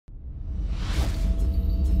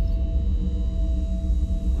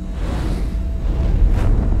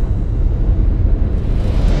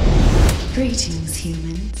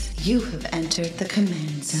You have entered the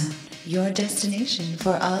Command Zone, your destination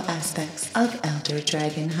for all aspects of Elder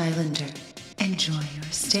Dragon Highlander. Enjoy your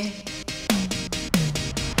stay.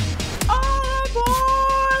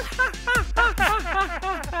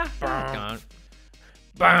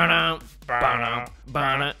 That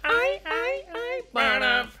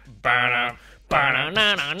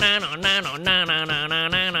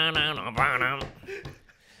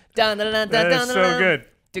is so good.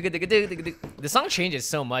 The song changes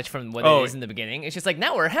so much from what it is in the beginning. It's just like,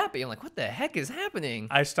 now we're happy. I'm like, what the heck is happening?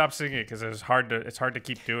 I stopped singing it because it's hard to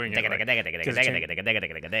keep doing it. I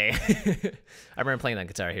remember playing that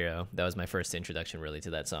Guitar Hero. That was my first introduction really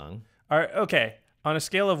to that song. All right, okay. On a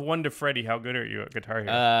scale of 1 to Freddie, how good are you at Guitar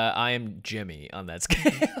Hero? I am Jimmy on that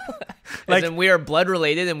scale. Like, we are blood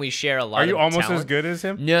related and we share a lot of Are you almost talent. as good as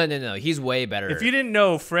him? No. He's way better. If you didn't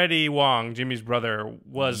know, Freddie Wong, Jimmy's brother,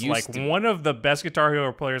 was one of the best Guitar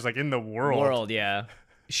Hero players in the world. Yeah.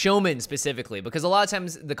 Showman specifically, because a lot of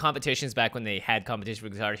times the competitions back when they had competition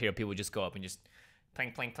for Guitar Hero, people would just go up and just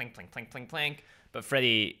plank, plank, plank, plank, plank, plank, plank. But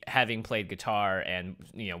Freddie, having played guitar and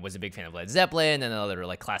was a big fan of Led Zeppelin and other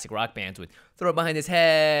classic rock bands, would throw it behind his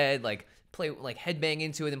head, play headbang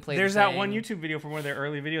into it and play. There's that one YouTube video from one of their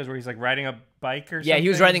early videos where he's riding a bike or something. Yeah, he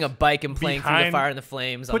was riding a bike and playing Through the Fire and the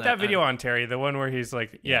Flames. Put that video on, Terry. The one where he's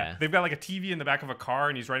they've got a TV in the back of a car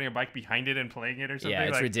and he's riding a bike behind it and playing it or something. Yeah,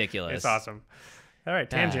 it's ridiculous. It's awesome. All right,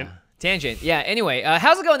 tangent. Yeah, anyway,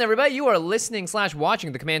 how's it going, everybody? You are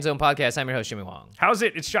listening/watching the Command Zone podcast. I'm your host, Jimmy Huang. How's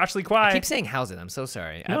it? It's Josh Lee Kwai. I keep saying how's it. I'm so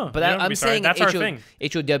sorry. No, but I'm saying that's our thing.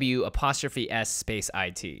 HOW''S_IT.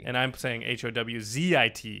 And I'm saying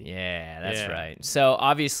HOWZIT. Yeah, that's right. So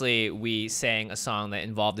obviously we sang a song that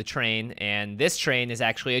involved a train, and this train is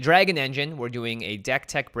actually a Dragon engine. We're doing a deck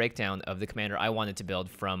tech breakdown of the commander I wanted to build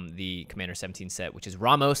from the Commander 17 set, which is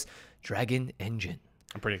Ramos Dragon Engine.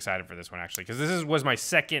 I'm pretty excited for this one, actually, because this was my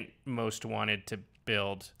second most wanted to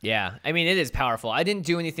build. Yeah, I mean, it is powerful. I didn't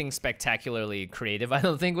do anything spectacularly creative, I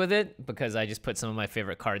don't think, with it, because I just put some of my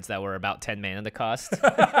favorite cards that were about 10 mana to cost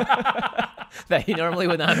that you normally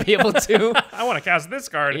would not be able to. I want to cast this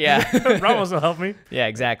card. Yeah. Ramos will help me. Yeah,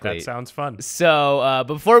 exactly. That sounds fun. So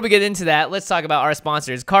before we get into that, let's talk about our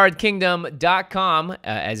sponsors, cardkingdom.com,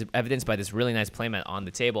 as evidenced by this really nice playmat on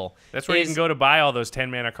the table. That's where you can go to buy all those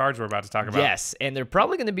 10 mana cards we're about to talk about. Yes, and they're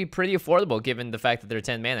probably going to be pretty affordable given the fact that they're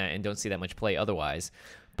 10 mana and don't see that much play otherwise.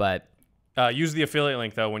 But use the affiliate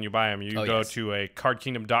link, though, when you buy them. You go to a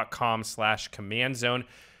cardkingdom.com/commandzone.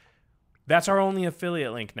 That's our only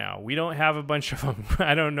affiliate link now. We don't have a bunch of them.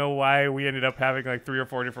 I don't know why we ended up having 3 or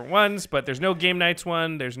 4 different ones, but there's no Game Nights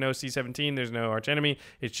one. There's no C17. There's no Archenemy.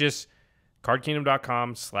 It's just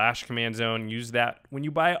cardkingdom.com/commandzone. Use that when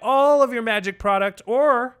you buy all of your Magic product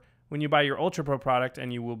or when you buy your Ultra Pro product,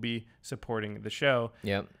 and you will be supporting the show.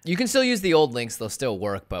 Yep. You can still use the old links. They'll still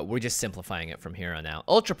work, but we're just simplifying it from here on out.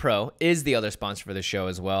 Ultra Pro is the other sponsor for the show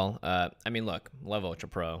as well. I mean, look, love Ultra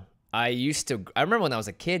Pro. I remember when I was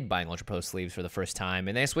a kid buying Ultra Pro sleeves for the first time,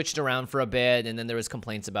 and I switched around for a bit, and then there was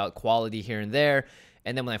complaints about quality here and there.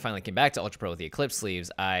 And then when I finally came back to Ultra Pro with the Eclipse sleeves,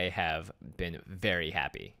 I have been very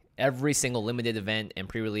happy. Every single limited event and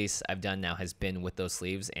pre-release I've done now has been with those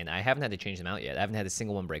sleeves, and I haven't had to change them out yet. I haven't had a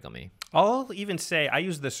single one break on me. I'll even say I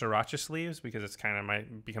use the Sriracha sleeves because it's kind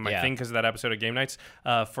of become my thing because of that episode of Game Nights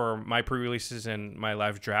for my pre-releases and my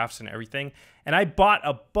live drafts and everything. And I bought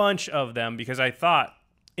a bunch of them because I thought,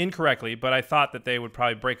 incorrectly, but I thought that they would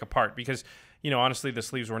probably break apart because, honestly, the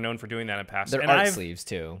sleeves were known for doing that in the past. They're art sleeves,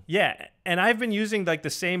 too. Yeah, and I've been using the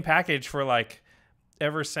same package for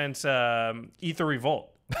ever since Ether Revolt.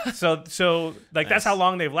 So nice. That's how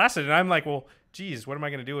long they've lasted. And I'm like, well, geez, what am I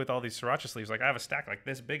going to do with all these Sriracha sleeves? I have a stack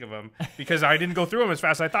this big of them because I didn't go through them as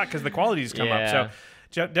fast as I thought because the quality's come up. So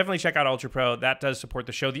definitely check out Ultra Pro. That does support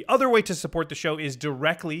the show. The other way to support the show is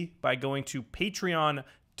directly by going to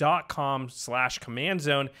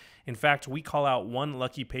patreon.com/commandzone. In fact, we call out one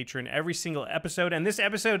lucky patron every single episode, and this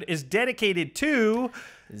episode is dedicated to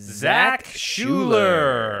Zach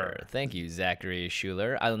Schuler. Thank you, Zachary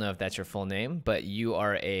Schuler. I don't know if that's your full name, but you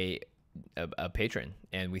are a patron,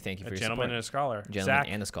 and we thank you for your support. Gentleman and a scholar. Gentleman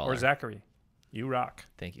and a scholar. Or Zachary. You rock.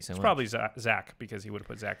 Thank you so much. It's probably Zach because he would have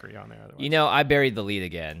put Zachary on there otherwise. I buried the lead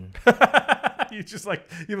again. You just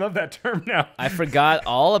you love that term now. I forgot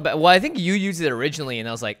all about. Well, I think you used it originally, and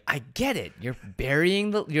I was like, I get it. You're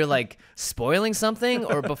burying you're spoiling something,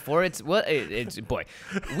 or before it's what? Boy,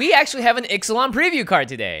 we actually have an Ixalan Preview card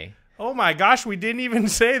today. Oh my gosh, we didn't even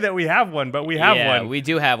say that we have one, but we have one. Yeah, we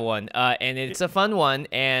do have one, and it's a fun one,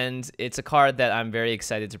 and it's a card that I'm very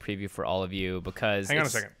excited to preview for all of you because. Hang on a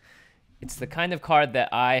second. It's the kind of card that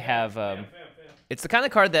I have. It's the kind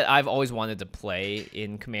of card that I've always wanted to play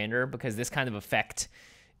in Commander because this kind of effect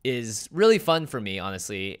is really fun for me,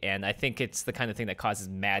 honestly, and I think it's the kind of thing that causes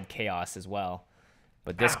mad chaos as well.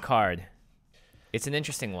 But this card, it's an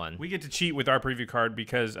interesting one. We get to cheat with our preview card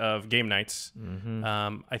because of game nights.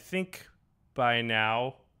 I think by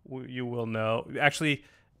now you will know. Actually,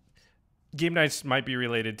 game nights might be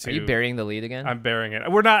related to. Are you burying the lead again? I'm burying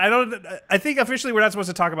it. We're not. I think officially we're not supposed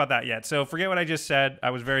to talk about that yet. So forget what I just said. I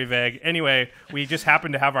was very vague. Anyway, we just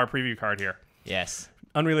happen to have our preview card here. Yes.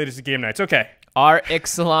 Unrelated to game nights. Okay. Our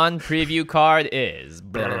Ixalan preview card is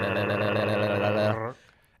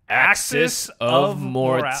Axis of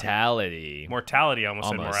Mortality. Mortality, I almost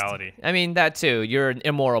said morality. I mean, that too. You're an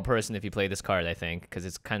immoral person if you play this card, I think, because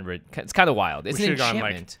it's kind of wild. It's an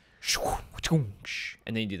enchantment.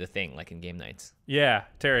 And then you do the thing like in game nights. Yeah,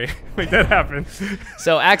 Terry, make that happen.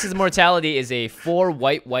 So Axis of Mortality is a 4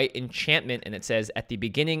 white enchantment, and it says at the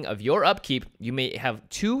beginning of your upkeep, you may have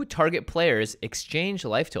 2 target players exchange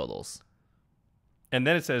life totals. And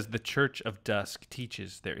then it says the Church of Dusk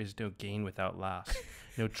teaches there is no gain without loss,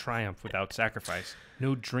 no triumph without sacrifice,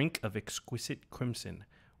 no drink of exquisite crimson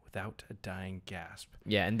without a dying gasp.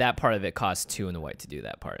 Yeah, and that part of it costs 2 in the white to do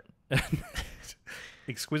that part.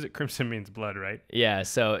 Exquisite crimson means blood, right? Yeah,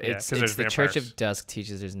 so it's the vampires. Church of Dusk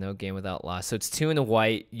teaches there's no gain without loss. So it's 2 in the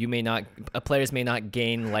white. Players may not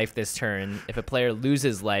gain life this turn. If a player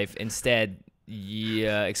loses life, instead,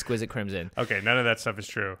 exquisite crimson. Okay, none of that stuff is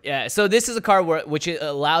true. Yeah, so this is a card which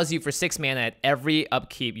allows you for 6 mana at every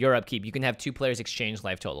upkeep, your upkeep, you can have 2 players exchange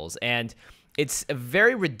life totals. And it's a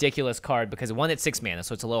very ridiculous card because one, it's 6 mana,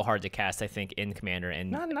 so it's a little hard to cast, I think, in Commander.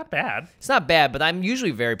 And not bad. It's not bad, but I'm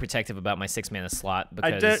usually very protective about my 6 mana slot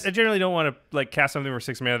because I generally don't want to cast something for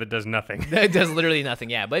 6 mana that does nothing. It does literally nothing,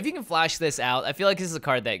 yeah. But if you can flash this out, I feel like this is a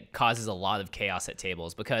card that causes a lot of chaos at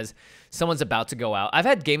tables because someone's about to go out. I've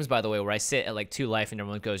had games, by the way, where I sit at 2 life and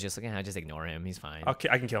everyone goes just just ignore him. He's fine. I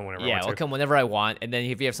can kill him whenever I want to. Yeah, I'll kill him whenever I want. And then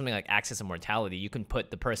if you have something like Axis of Mortality, you can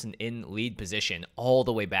put the person in lead position all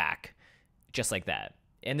the way back, just like that.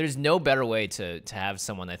 And there's no better way to have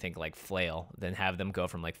someone, I think, flail than have them go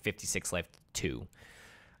from 56 life to 2.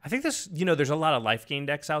 I think this, there's a lot of life gain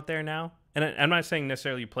decks out there now. And I'm not saying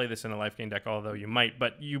necessarily you play this in a life gain deck, although you might,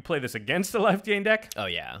 but you play this against a life gain deck. Oh,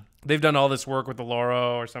 yeah. They've done all this work with the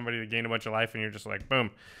Loro or somebody to gain a bunch of life, and you're just like,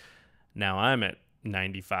 boom, now I'm at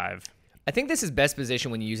 95. I think this is best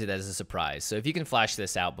position when you use it as a surprise. So if you can flash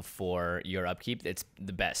this out before your upkeep, it's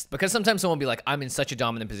the best. Because sometimes someone will be like, I'm in such a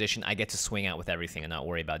dominant position, I get to swing out with everything and not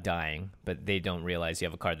worry about dying. But they don't realize you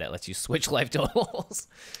have a card that lets you switch life totals.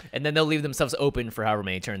 And then they'll leave themselves open for however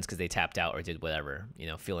many turns because they tapped out or did whatever,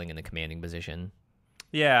 feeling in a commanding position.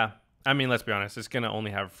 Yeah. I mean, let's be honest. It's going to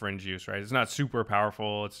only have fringe use, right? It's not super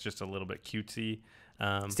powerful. It's just a little bit cutesy.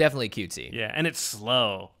 It's definitely cutesy. Yeah, and it's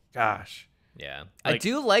slow. Gosh. Yeah. I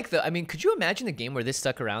do like could you imagine a game where this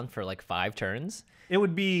stuck around for 5 turns? It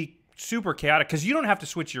would be super chaotic because you don't have to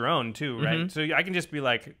switch your own too, right? So I can just be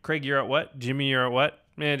like, Craig, you're at what? Jimmy, you're at what?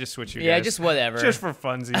 Man, just switch you guys. Yeah, just whatever. Just for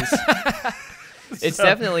funsies. It's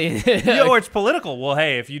definitely or it's political. Well,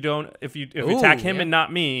 hey, if you attack him and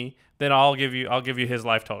not me, then I'll give you his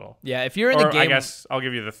life total. Yeah, if you're in the game, I guess I'll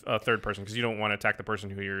give you the third person because you don't want to attack the person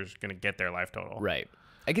who you're going to get their life total. Right.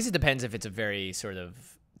 I guess it depends if it's a very sort of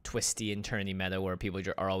twisty and turny meta where people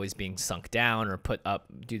are always being sunk down or put up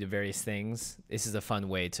due to various things. This is a fun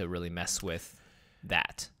way to really mess with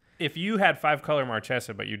that. If you had 5-color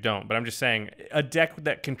Marchesa, but you don't, but I'm just saying a deck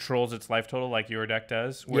that controls its life total like your deck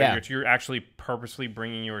does, where you're actually purposely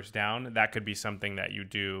bringing yours down, that could be something that you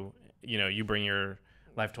do. You bring your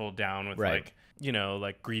life total down with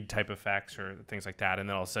greed type effects or things like that, and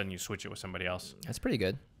then all of a sudden you switch it with somebody else. That's pretty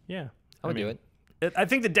good. Yeah. I would do it. I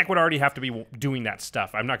think the deck would already have to be doing that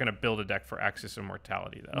stuff. I'm not going to build a deck for Axis of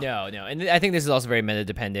Mortality, though. No. And I think this is also very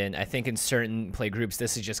meta-dependent. I think in certain play groups,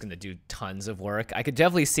 this is just going to do tons of work. I could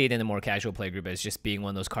definitely see it in a more casual play group as just being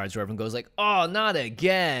one of those cards where everyone goes oh, not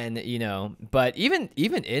again, But even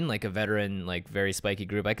in a veteran, very spiky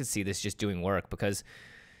group, I could see this just doing work because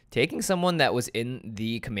taking someone that was in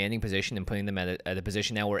the commanding position and putting them at a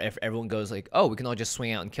position now where if everyone goes oh, we can all just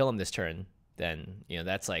swing out and kill them this turn, then,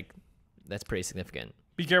 that's pretty significant.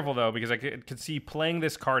 Be careful, though, because I could see playing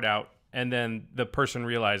this card out and then the person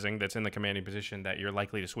realizing that's in the commanding position that you're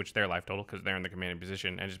likely to switch their life total because they're in the commanding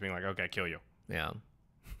position and just being like, okay, kill you. Yeah.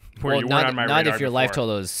 Not if your life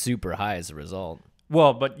total is super high as a result.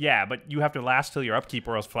 Well, but you have to last till your upkeep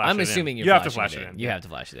or else flash it in. I'm assuming you have to flash it in. You have to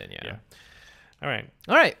flash it in, yeah. All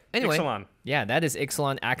right. Anyway. Ixalan. Yeah, that is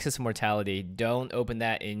Ixalan Axis of Mortality. Don't open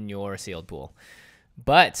that in your sealed pool.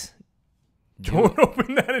 But don't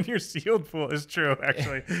open that in your sealed pool. It's true,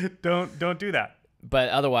 actually. Don't do that. But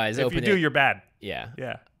otherwise, if open you do, you're bad. Yeah.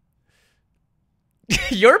 Yeah.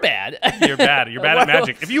 You're bad. You're bad. You're bad at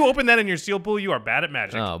Magic. If you open that in your seal pool, you are bad at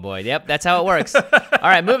Magic. Oh, boy. Yep, that's how it works. All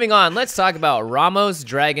right, moving on. Let's talk about Ramos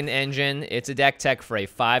Dragon Engine. It's a deck tech for a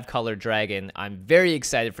 5-color dragon. I'm very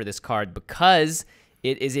excited for this card because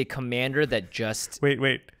it is a commander that just... Wait.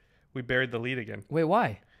 We buried the lead again. Wait,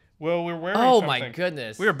 why? Well, we're wearing Oh, something. my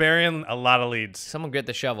goodness. We were burying a lot of leads. Someone get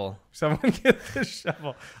the shovel. Someone get the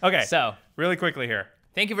shovel. Okay, So, really quickly here.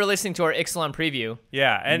 thank you for listening to our Ixalan Preview.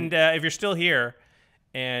 Yeah, and if you're still here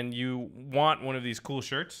and you want one of these cool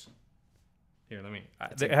shirts, here, let me.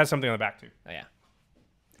 It has something on the back, too. Oh, yeah.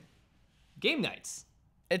 Game Nights.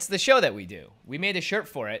 It's the show that we do. We made a shirt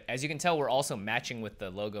for it. As you can tell, we're also matching with the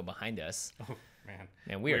logo behind us. Oh, man.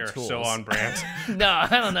 And we are tools. So on brand. No, I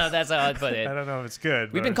don't know if that's how I'd put it. I don't know if it's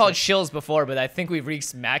good. We've been called shills before, but I think we've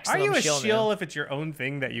reached maximum Are you a shill shill now. if it's your own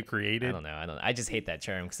thing that you created? I don't know. I just hate that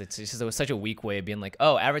term because it's just such a weak way of being like,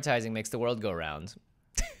 oh, advertising makes the world go round.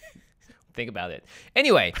 Think about it.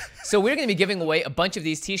 Anyway, so we're going to be giving away a bunch of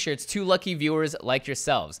these t-shirts to lucky viewers like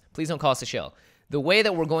yourselves. Please don't call us a shill. The way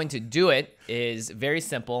that we're going to do it is very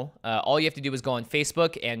simple. All you have to do is go on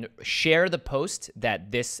Facebook and share the post that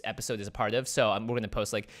this episode is a part of. So we're going to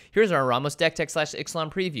post like, here's our Ramos Deck Tech / Ixalan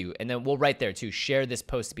Preview. And then we'll write there too, share this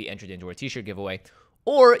post to be entered into our t-shirt giveaway.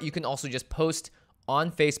 Or you can also just post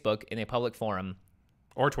on Facebook in a public forum.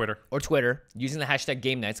 Or Twitter. Using the hashtag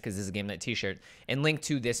Game Nights, because this is a Game Night t-shirt, and link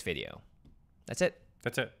to this video. That's it.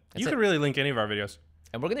 You could really link any of our videos.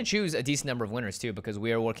 And we're going to choose a decent number of winners, too, because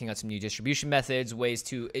we are working on some new distribution methods, ways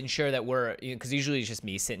to ensure that we're, because usually it's just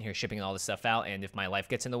me sitting here shipping all this stuff out, and if my life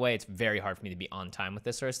gets in the way, it's very hard for me to be on time with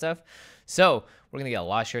this sort of stuff. So we're going to get a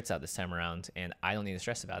lot of shirts out this time around, and I don't need to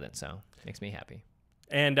stress about it, so it makes me happy.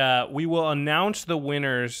 And we will announce the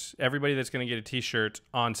winners, everybody that's going to get a t-shirt,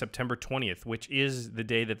 on September 20th, which is the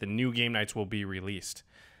day that the new Game Nights will be released.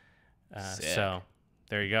 So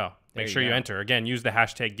there you go. Make sure you enter. Again, use the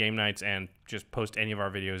hashtag Game Nights and just post any of our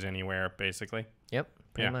videos anywhere, basically. Yep,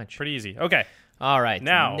 pretty much. Pretty easy. Okay. All right.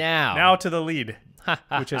 Now to the lead,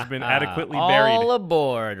 which has been adequately buried. All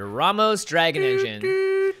aboard. Ramos Dragon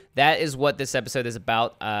Engine. That is what this episode is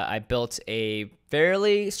about. I built a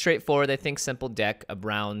fairly straightforward, I think, simple deck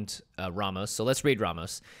around Ramos. So let's read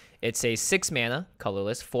Ramos. It's a 6-mana,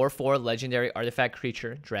 colorless, 4/4 legendary artifact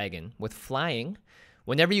creature, dragon, with flying.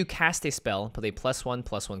 Whenever you cast a spell, put a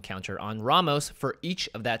 +1/+1 counter on Ramos for each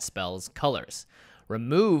of that spell's colors.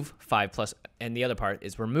 Remove 5+, and the other part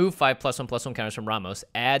is remove 5 +1/+1 counters from Ramos.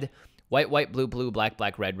 Add white, white, blue, blue, black,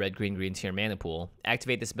 black, red, red, green, green to your mana pool.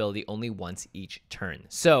 Activate this ability only once each turn.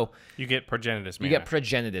 So you get Progenitus mana. You get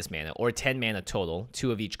Progenitus mana, or 10 mana total,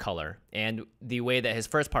 2 of each color. And the way that his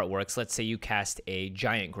first part works, let's say you cast a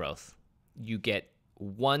Giant Growth. You get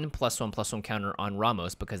 1 +1/+1 counter on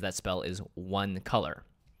Ramos because that spell is 1 color.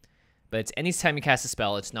 But it's anytime you cast a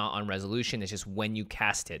spell, it's not on resolution, it's just when you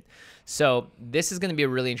cast it. So this is going to be a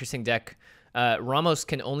really interesting deck. Ramos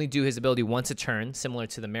can only do his ability once a turn, similar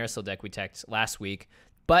to the Marisol deck we teched last week.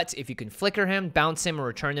 But if you can flicker him, bounce him, or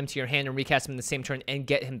return him to your hand and recast him in the same turn and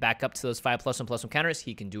get him back up to those 5 +1/+1 counters,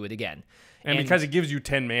 he can do it again. And because it gives you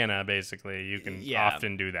 10 mana, basically, you can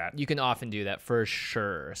often do that. You can often do that for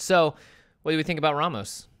sure. So what do we think about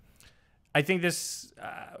Ramos? I think this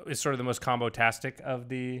is sort of the most combo-tastic of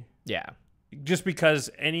the... Yeah. Just because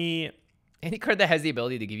any card that has the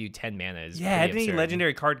ability to give you 10 mana is pretty any absurd.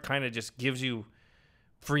 legendary card kind of just gives you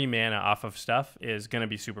free mana off of stuff is going to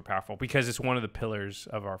be super powerful because it's one of the pillars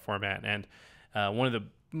of our format. And one of the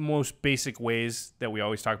most basic ways that we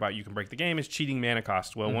always talk about you can break the game is cheating mana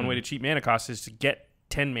cost. Well, one way to cheat mana cost is to get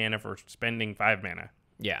 10 mana for spending 5 mana.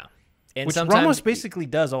 Yeah. And which Ramos basically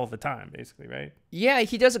does all the time, basically, right? Yeah,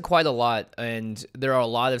 he does it quite a lot, and there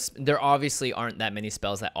obviously aren't that many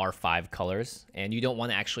spells that are 5 colors, and you don't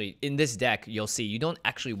want to actually, in this deck, you'll see, you don't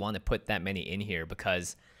actually want to put that many in here,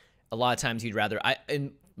 because a lot of times you'd rather,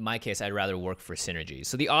 in my case, I'd rather work for synergy.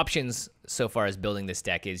 So the options so far as building this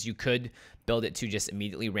deck is you could build it to just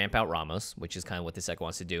immediately ramp out Ramos, which is kind of what this deck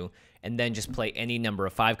wants to do, and then just play any number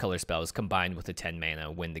of 5-color spells combined with a 10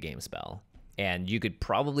 mana win the game spell. And you could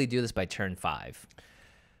probably do this by turn 5.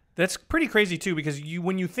 That's pretty crazy, too, because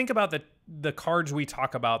when you think about the cards we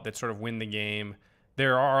talk about that sort of win the game,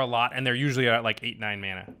 there are a lot, and they're usually at like 8, 9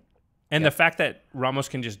 mana. And the fact that Ramos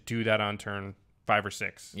can just do that on turn 5 or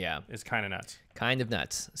 6 is kind of nuts. Kind of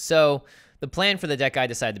nuts. So The plan for the deck I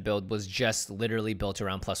decided to build was just literally built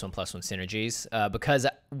around +1/+1 synergies, because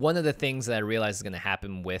one of the things that I realized is going to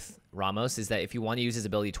happen with Ramos is that if you want to use his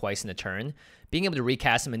ability twice in a turn, being able to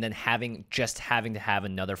recast him and then having to have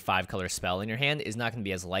another 5-color spell in your hand is not going to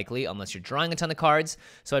be as likely unless you're drawing a ton of cards.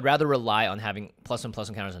 So I'd rather rely on having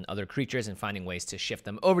 +1/+1 counters on other creatures and finding ways to shift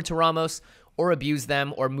them over to Ramos or abuse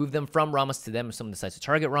them or move them from Ramos to them if someone decides to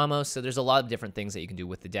target Ramos. So there's a lot of different things that you can do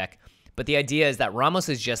with the deck. But the idea is that Ramos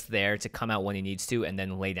is just there to come out when he needs to and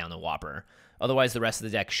then lay down a Whopper. Otherwise, the rest of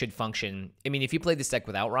the deck should function. I mean, if you played this deck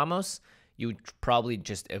without Ramos, you would probably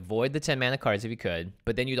just avoid the 10 mana cards if you could,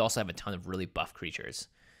 but then you'd also have a ton of really buff creatures,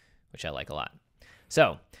 which I like a lot.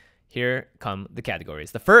 So here come the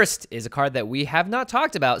categories. The first is a card that we have not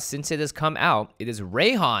talked about since it has come out. It is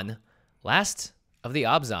Rayhan, Last of the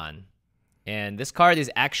Abzan. And this card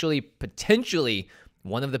is actually potentially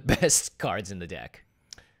one of the best cards in the deck.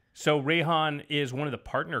 So Rayhan is one of the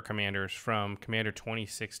partner commanders from Commander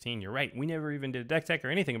 2016. You're right. We never even did a deck tech or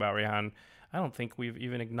anything about Rayhan. I don't think we've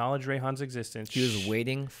even acknowledged Rayhan's existence. He was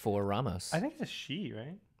waiting for Ramos. I think it's a she,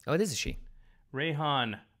 right? Oh, it is a she.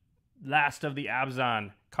 Rayhan, Last of the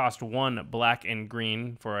Abzan, cost 1 black and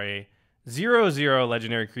green for a 0/0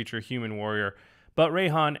 legendary creature, human warrior. But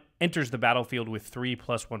Rayhan enters the battlefield with 3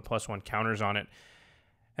 +1/+1 counters on it.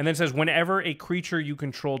 And then says, whenever a creature you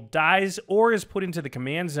control dies or is put into the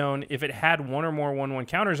command zone, if it had 1 or more 1/1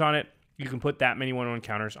 counters on it, you can put that many 1/1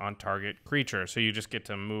 counters on target creature. So you just get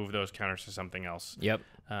to move those counters to something else. Yep.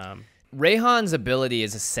 Rayhan's ability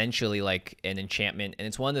is essentially like an enchantment, and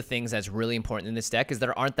it's one of the things that's really important in this deck is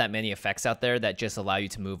there aren't that many effects out there that just allow you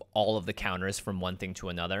to move all of the counters from one thing to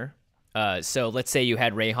another. So let's say you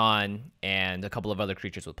had Rayhan and a couple of other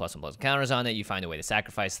creatures with +1/+1 counters on it. You find a way to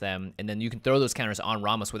sacrifice them, and then you can throw those counters on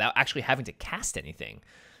Ramos without actually having to cast anything.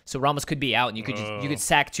 So Ramos could be out, and you could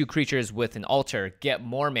sack 2 creatures with an altar, get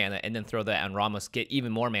more mana, and then throw that on Ramos, get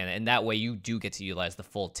even more mana, and that way you do get to utilize the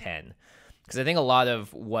full 10. Because I think a lot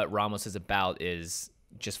of what Ramos is about is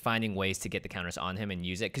just finding ways to get the counters on him and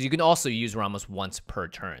use it. Because you can also use Ramos once per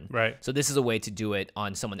turn. Right. So this is a way to do it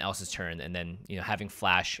on someone else's turn, and then having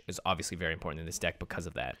Flash is obviously very important in this deck because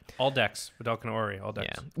of that. All decks, Vidalcan Ori, all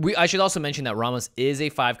decks. Yeah. I should also mention that Ramos is a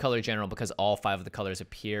 5-color general because all 5 of the colors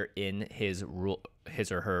appear in his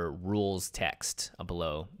or her rules text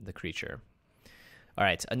below the creature. All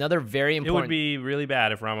right, another very important. It would be really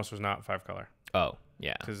bad if Ramos was not 5-color. Oh.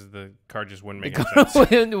 Yeah, because the card just wouldn't make any sense.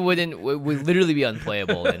 would literally be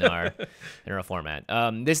unplayable in our format.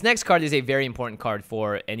 This next card is a very important card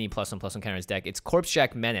for any +1/+1 counters deck. It's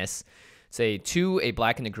Corpsejack Menace. It's a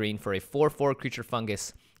black and a green for a 4/4 creature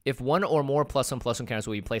fungus. If 1 or more +1/+1 counters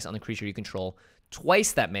will be placed on the creature you control,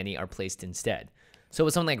 twice that many are placed instead. So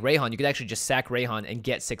with something like Rayhan, you could actually just sack Rayhan and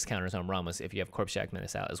get 6 counters on Ramos if you have Corpsejack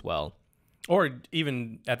Menace out as well. Or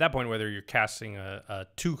even at that point, whether you're casting a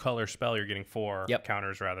 2-color spell, you're getting 4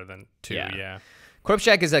 counters rather than 2. Yeah.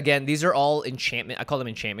 Corpsejack is, again, these are all enchantment. I call them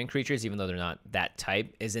enchantment creatures, even though they're not that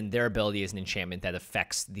type, is in their ability is an enchantment that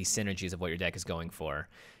affects the synergies of what your deck is going for.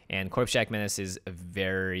 And Corpsejack Menace is a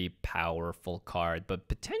very powerful card, but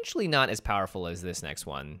potentially not as powerful as this next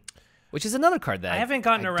one, which is another card that I haven't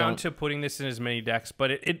gotten around to putting this in as many decks,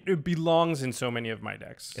 but it belongs in so many of my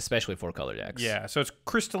decks. Especially 4-color decks. Yeah, so it's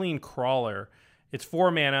Crystalline Crawler. It's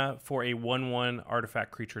 4 mana for a 1/1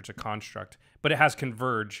 artifact creature. It's a construct, but it has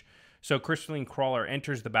Converge. So Crystalline Crawler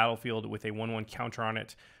enters the battlefield with a 1/1 counter on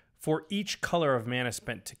it for each color of mana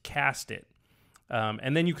spent to cast it.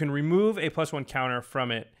 And then you can remove a +1 counter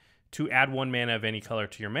from it to add 1 mana of any color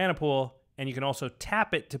to your mana pool, and you can also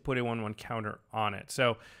tap it to put a 1/1 counter on it.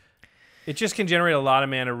 So it just can generate a lot of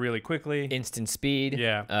mana really quickly. Instant speed.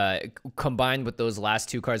 Yeah. Combined with those last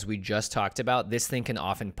 2 cards we just talked about, this thing can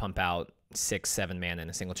often pump out 6-7 mana in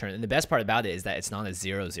a single turn. And the best part about it is that it's not a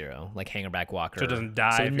 0/0 like Hangerback Walker. So it doesn't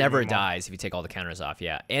die. So it never dies if you take all the counters off.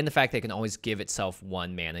 Yeah. And the fact that it can always give itself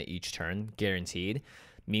 1 mana each turn, guaranteed,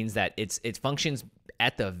 means that it functions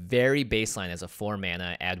at the very baseline as a 4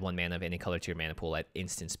 mana, add 1 mana of any color to your mana pool at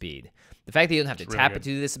instant speed. The fact that you don't have to tap it to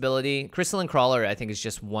do this ability, Crystalline Crawler, I think, is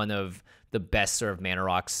just one of the best sort of mana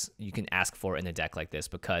rocks you can ask for in a deck like this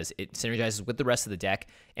because it synergizes with the rest of the deck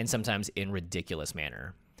and sometimes in ridiculous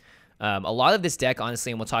manner. A lot of this deck,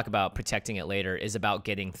 honestly, and we'll talk about protecting it later, is about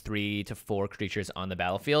getting 3 to 4 creatures on the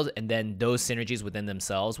battlefield, and then those synergies within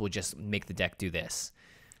themselves will just make the deck do this.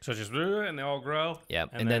 So just, and they all grow. Yeah,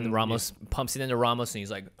 and then Ramos pumps it into Ramos, and he's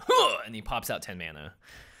like, huh! And he pops out 10 mana.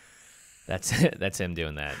 That's him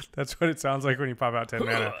doing that. That's what it sounds like when you pop out 10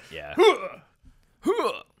 mana. Yeah.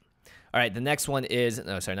 All right, the next one is,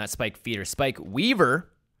 not Spike Feeder, Spike Weaver.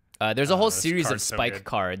 There's a whole series of Spike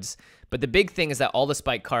cards, but the big thing is that all the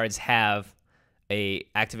Spike cards have a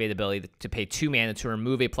activated ability to pay 2 mana to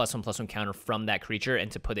remove a +1/+1 counter from that creature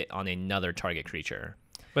and to put it on another target creature.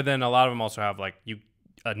 But then a lot of them also have like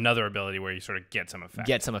another ability where you sort of get some effect.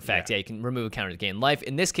 Yeah, you can remove a counter to gain life.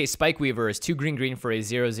 In this case, Spike Weaver is 2 green for a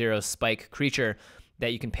 0/0 spike creature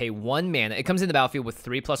that you can pay 1 mana. It comes into the battlefield with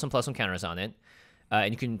 3 +1/+1 counters on it.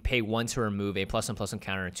 And you can pay 1 to remove a +1/+1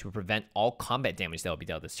 counter to prevent all combat damage that will be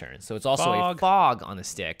dealt this turn. So it's also a fog on the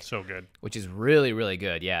stick. So good. Which is really, really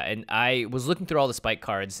good, yeah. And I was looking through all the spike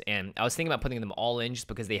cards, and I was thinking about putting them all in just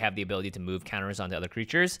because they have the ability to move counters onto other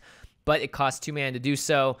creatures. But it costs 2 mana to do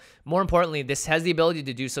so. More importantly, this has the ability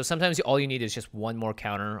to do so. Sometimes all you need is just 1 more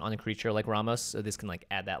counter on a creature like Ramos, so this can like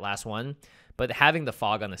add that last one. But having the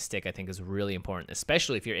fog on the stick, I think, is really important,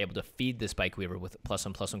 especially if you're able to feed the Spike Weaver with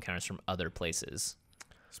 +1/+1 counters from other places.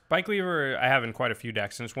 Spike Weaver, I have in quite a few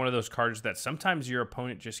decks, and it's one of those cards that sometimes your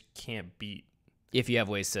opponent just can't beat. If you have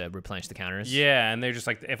ways to replenish the counters. Yeah, and they're just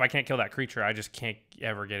like, if I can't kill that creature, I just can't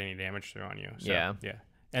ever get any damage through on you. So, yeah.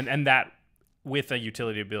 And that, with a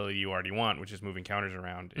utility ability you already want, which is moving counters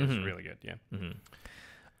around, is really good, yeah.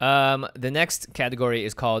 The next category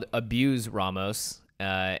is called Abuse Ramos.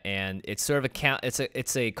 And it's sort of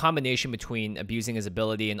it's a combination between abusing his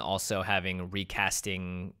ability and also having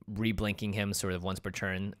recasting, reblinking him sort of once per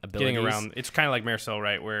turn abilities. Getting around, it's kind of like Marcel,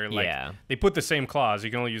 right? Where like they put the same clause, you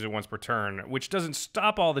can only use it once per turn, which doesn't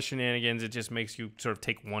stop all the shenanigans. It just makes you sort of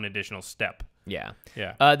take one additional step. Yeah.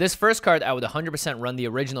 This first card, I would 100% run the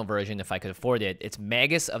original version if I could afford it. It's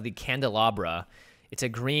Magus of the Candelabra. It's a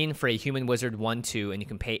green for a human wizard 1/2, and you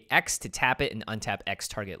can pay X to tap it and untap X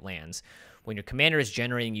target lands. When your commander is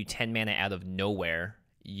generating you 10 mana out of nowhere,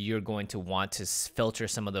 you're going to want to filter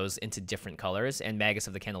some of those into different colors, and Magus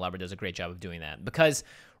of the Candelabra does a great job of doing that. Because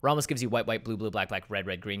Ramos gives you white, blue, black,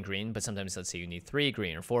 red, green, but sometimes let's say you need 3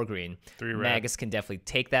 green or 4 green. 3 red. Magus can definitely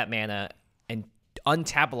take that mana and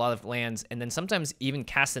untap a lot of lands, and then sometimes even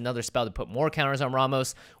cast another spell to put more counters on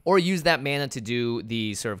Ramos, or use that mana to do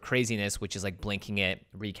the sort of craziness, which is like blinking it,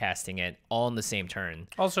 recasting it, all in the same turn.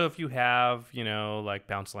 Also, if you have, like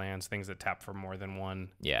bounce lands, things that tap for more than one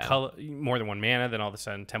more than one mana, then all of a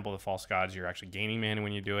sudden Temple of the False Gods, you're actually gaining mana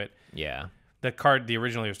when you do it. Yeah. The card the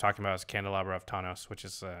originally was talking about is Candelabra of Thanos, which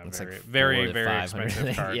is a very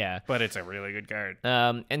expensive card. Yeah. But it's a really good card.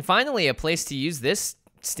 And finally, a place to use this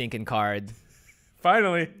stinking card.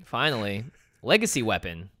 Finally, Legacy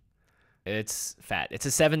Weapon. It's fat. It's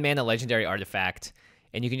a 7 mana legendary artifact,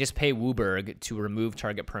 and you can just pay Wooburg to remove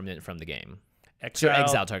target permanent from the game.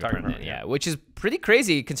 Exile target permanent, yeah. Which is pretty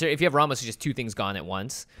crazy considering if you have Ramos, it's just 2 things gone at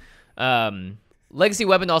once. Legacy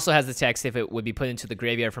Weapon also has the text, if it would be put into the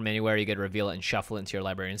graveyard from anywhere, you get to reveal it and shuffle it into your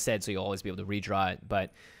library instead, so you'll always be able to redraw it.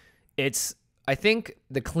 But it's, I think,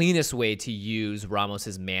 the cleanest way to use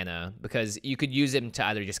Ramos's mana, because you could use him to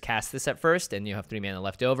either just cast this at first and you have 3 mana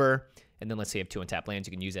left over, and then let's say you have 2 untapped lands,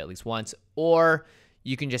 you can use it at least once, or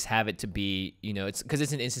you can just have it to be, it's because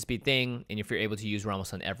it's an instant speed thing, and if you're able to use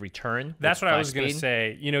Ramos on every turn. That's what I was going to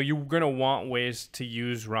say. You're going to want ways to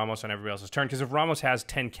use Ramos on everybody else's turn, because if Ramos has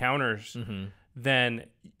 10 counters, then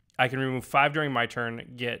I can remove 5 during my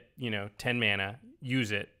turn, get, 10 mana,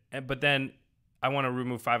 use it, but then I want to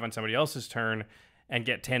remove 5 on somebody else's turn and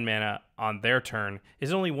get 10 mana on their turn.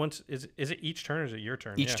 Is it only once? Is it each turn or is it your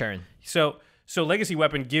turn? Each turn. So Legacy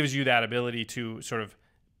Weapon gives you that ability to sort of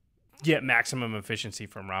get maximum efficiency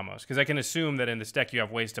from Ramos. Because I can assume that in this deck you have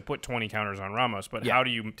ways to put 20 counters on Ramos, but how do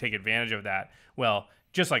you take advantage of that? Well,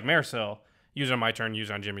 just like Marcel, use it on my turn, use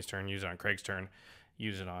it on Jimmy's turn, use it on Craig's turn,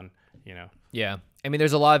 use it on, Yeah. I mean,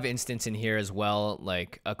 there's a lot of instance in here as well.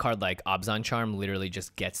 Like a card like Obzon Charm literally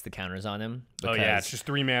just gets the counters on him. Oh yeah, it's just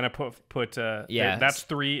 3 mana. That's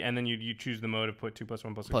 3, and then you choose the mode to put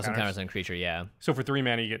 2+1+1 counters on a creature. Yeah. So for 3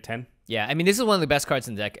 mana, you get 10. Yeah, I mean, this is one of the best cards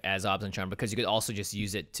in the deck as Obzon Charm, because you could also just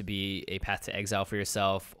use it to be a path to exile for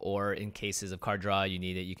yourself, or in cases of card draw, you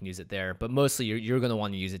need it, you can use it there. But mostly, you're going to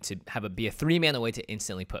want to use it to be a 3 mana way to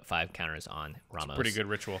instantly put 5 counters on Ramos. It's a pretty good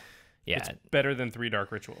ritual. Yeah. It's better than 3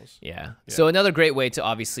 Dark Rituals. Yeah. So another great way to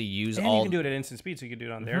obviously use and you can do it at instant speed, so you can do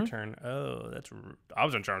it on their turn. Oh,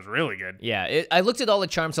 Obzon Charm's really good. Yeah. I looked at all the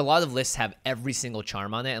charms. A lot of lists have every single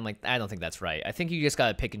charm on it. I'm like, I don't think that's right. I think you just got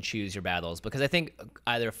to pick and choose your battles, because I think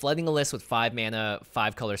either flooding a list with 5 mana,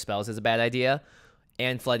 5 color spells is a bad idea,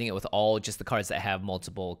 and flooding it with all just the cards that have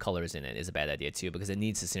multiple colors in it is a bad idea too, because it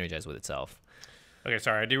needs to synergize with itself. Okay,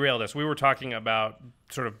 sorry, I derailed us. We were talking about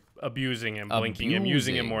sort of abusing and blinking and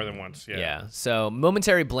using it more than once. Yeah. So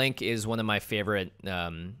Momentary Blink is one of my favorite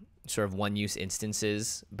sort of one-use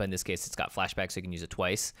instances, but in this case, it's got flashback, so you can use it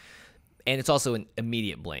twice. And it's also an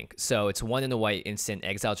immediate blink. So it's 1 in a white instant,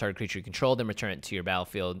 exile target creature you control, then return it to the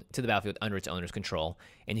battlefield under its owner's control,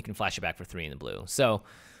 and you can flash it back for 3 in the blue. So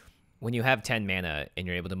when you have 10 mana and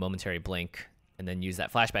you're able to momentary blink and then use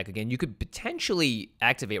that flashback again, you could potentially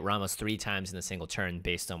activate Ramos 3 times in a single turn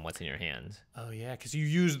based on what's in your hand. Oh, yeah, because you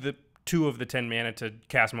use the 2 of the 10 mana to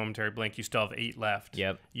cast momentary blink. You still have 8 left.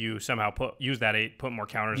 Yep. You somehow use that 8, put more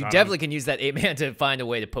counters on You definitely can use that 8 mana to find a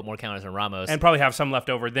way to put more counters on Ramos. and probably have some left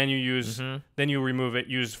over. Then you use, then you remove it,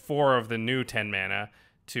 use 4 of the new 10 mana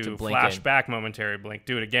to blink flash in. back momentary blink.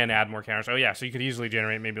 Do it again, add more counters. Oh, yeah, so you could easily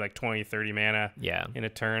generate maybe like 20, 30 mana in a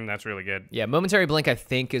turn. That's really good. Yeah, momentary blink I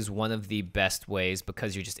think is one of the best ways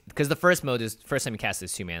because the first mode is first time you cast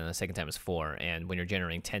is 2 mana, the second time is 4, and when you're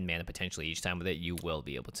generating 10 mana potentially each time with it, you will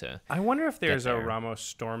be able to. I wonder if there's a Ramos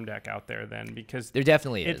Storm deck out there then, because there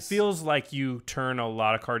definitely is. It feels like you turn a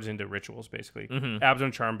lot of cards into rituals basically.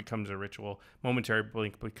 Abzone Charm becomes a ritual, momentary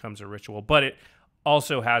blink becomes a ritual, but it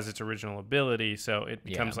also has its original ability, so it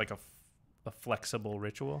becomes like a flexible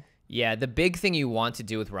ritual. Yeah, the big thing you want to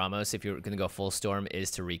do with Ramos, if you're going to go full Storm,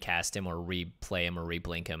 is to recast him or replay him or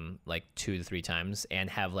reblink him like 2 to 3 times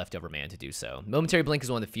and have leftover mana to do so. Momentary Blink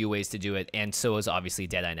is one of the few ways to do it, and so is obviously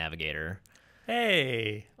Deadeye Navigator.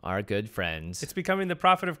 Hey! Our good friends. It's becoming the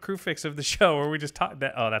Prophet of Crewfix of the show where we just talk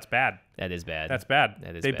that. Oh, that's bad. That is bad. That's bad.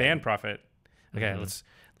 That is they bad. banned Prophet. Okay,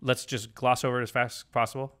 let's just gloss over it as fast as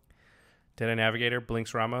possible. Deadeye Navigator,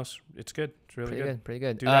 Blinks Ramos. It's good. It's really good. Pretty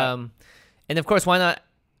good. Do that. And of course, why not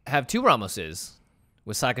have 2 Ramoses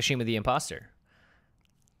with Sakashima the Imposter?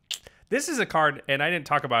 This is a card, and I didn't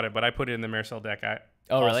talk about it, but I put it in the Marcel deck.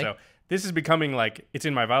 Really? This is becoming like, it's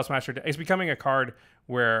in my Vial Smasher deck. It's becoming a card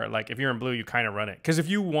where, like, if you're in blue, you kind of run it. Because if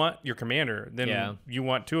you want your commander, then you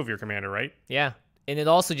want 2 of your commander, right? Yeah. And it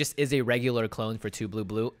also just is a regular clone for 2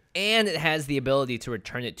 blue, and it has the ability to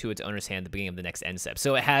return it to its owner's hand at the beginning of the next end step.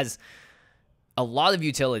 So it has a lot of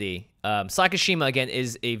utility. Sakashima, again,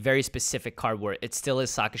 is a very specific card where it still is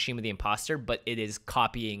Sakashima the Imposter, but it is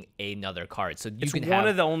copying another card. So It's one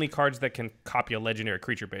of the only cards that can copy a legendary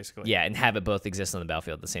creature, basically. Yeah, and have it both exist on the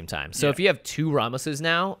battlefield at the same time. So if you have 2 Ramoses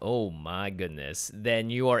now, oh my goodness, then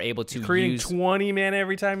you are able to creating use 20 mana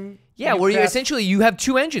every time. Yeah, where you essentially you have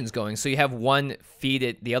 2 engines going. So you have one feed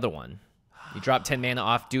it the other one. You drop 10 mana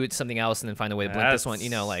off, do it something else, and then find a way to blink this one. You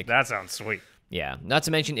know, like that sounds sweet. Yeah, not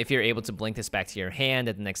to mention if you're able to blink this back to your hand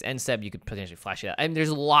at the next end step, you could potentially flash it out. I mean, there's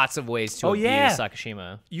lots of ways to abuse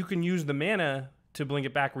Sakashima. You can use the mana to blink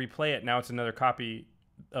it back, replay it. Now it's another copy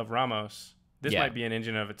of Ramos. This might be an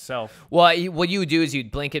engine of itself. Well, what you would do is you'd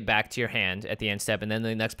blink it back to your hand at the end step, and then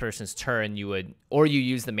the next person's turn, you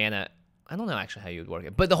use the mana. I don't know actually how you would work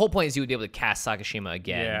it, but the whole point is you would be able to cast Sakashima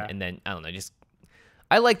again, and then I don't know.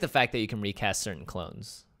 I like the fact that you can recast certain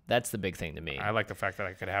clones. That's the big thing to me. I like the fact that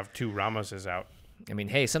I could have 2 Ramoses out. I mean,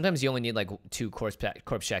 hey, sometimes you only need like 2 Corpse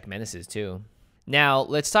Shack Menaces too. Now,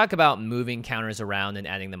 let's talk about moving counters around and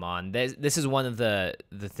adding them on. This is one of the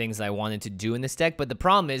things that I wanted to do in this deck, but the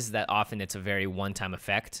problem is that often it's a very one-time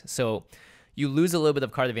effect. So you lose a little bit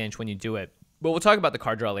of card advantage when you do it. But we'll talk about the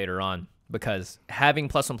card draw later on, because having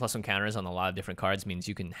 +1/+1 counters on a lot of different cards means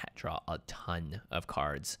you can draw a ton of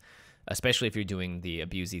cards. Especially if you're doing the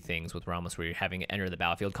abusey things with Ramos where you're having it enter the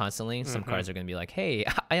battlefield constantly. Some cards are going to be like, hey,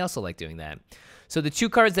 I also like doing that. So the 2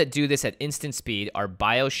 cards that do this at instant speed are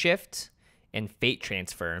Bioshift and Fate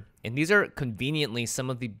Transfer. And these are conveniently some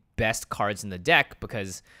of the best cards in the deck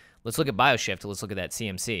because let's look at Bioshift. Let's look at that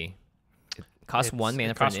CMC. It costs 1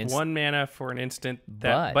 mana for an instant. 1 mana for an instant.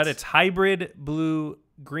 But it's hybrid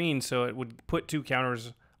blue-green, so it would put 2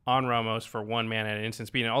 counters on Ramos for 1 mana at instant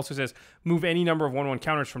speed. And it also says move any number of 1/1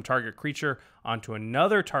 counters from target creature onto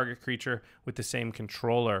another target creature with the same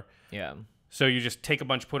controller. Yeah. So you just take a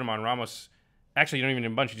bunch, put them on Ramos. Actually, you don't even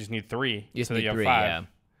need a bunch. You just need 3. You just so need that you have 3, 5. yeah.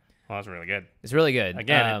 Well, that's really good. It's really good.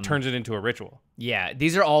 Again, it turns it into a ritual. Yeah,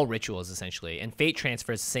 these are all rituals, essentially. And Fate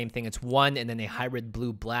Transfer is the same thing. It's 1 and then a hybrid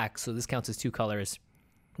blue-black, so this counts as 2 colors.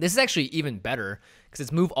 This is actually even better because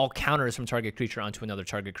it's move all counters from target creature onto another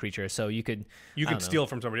target creature. So you could steal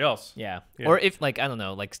from somebody else. Yeah. Or if like I don't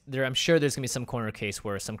know, like I'm sure there's gonna be some corner case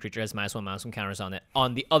where some creature has -1/-1 counters on it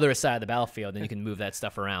on the other side of the battlefield, and you can move that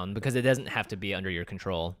stuff around because it doesn't have to be under your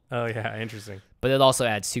control. Oh yeah, interesting. But it also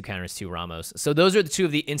adds 2 counters to Ramos. So those are the 2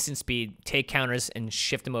 of the instant speed take counters and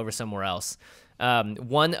shift them over somewhere else.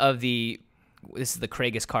 This is the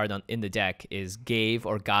Kragus card in the deck is Gave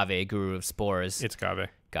or Gave, Guru of Spores. It's Gave.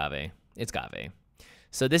 It's Gave.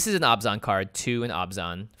 So this is an Abzan card, 2 in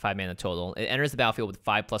Abzan, 5 mana total. It enters the battlefield with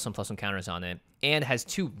 5 +1/+1 counters on it, and has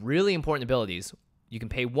 2 really important abilities. You can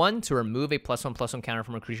pay 1 to remove a +1/+1 counter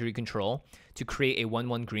from a creature you control to create a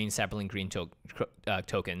 1/1 green sapling green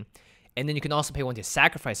token. And then you can also pay 1 to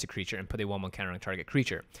sacrifice a creature and put a 1/1 counter on target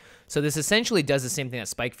creature. So this essentially does the same thing that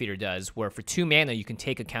Spike Feeder does, where for 2 mana, you can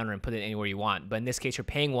take a counter and put it anywhere you want. But in this case, you're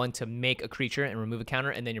paying 1 to make a creature and remove a counter,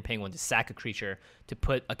 and then you're paying 1 to sack a creature to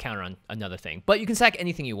put a counter on another thing. But you can sack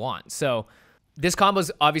anything you want. So this combo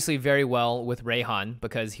is obviously very well with Rayhan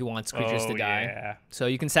because he wants creatures to die. Yeah. So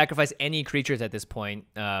you can sacrifice any creatures at this point.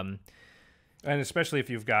 And especially if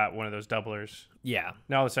you've got one of those doublers. Yeah.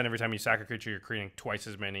 Now all of a sudden, every time you sack a creature, you're creating twice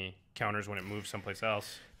as many counters when it moves someplace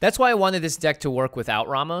else. That's why I wanted this deck to work without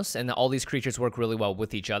Ramos, and all these creatures work really well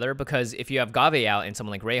with each other, because if you have Gave out and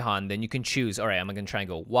someone like Rayhan, then you can choose, all right, am I going to try and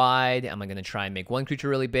go wide? Am I going to try and make one creature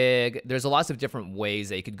really big? There's lots of different ways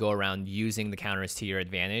that you could go around using the counters to your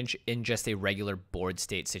advantage in just a regular board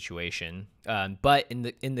state situation. But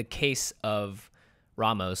in the case of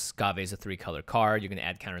Ramos, Gave is a 3-color card. You're going to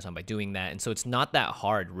add counters on by doing that. And so it's not that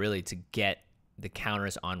hard, really, to get the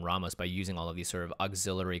counters on Ramos by using all of these sort of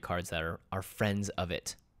auxiliary cards that are friends of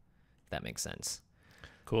it, if that makes sense.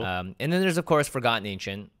 Cool. And then there's, of course, Forgotten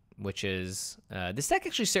Ancient, which is... this deck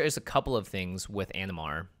actually shares a couple of things with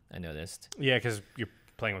Animar, I noticed. Yeah, because you're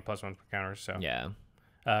playing with +1 counters. So Yeah.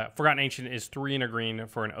 Forgotten Ancient is 3 and a green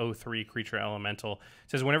for an 0/3 creature elemental.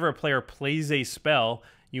 It says whenever a player plays a spell,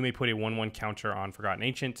 you may put a 1/1 counter on Forgotten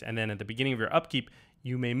Ancient, and then at the beginning of your upkeep,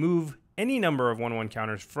 you may move any number of 1/1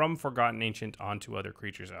 counters from Forgotten Ancient onto other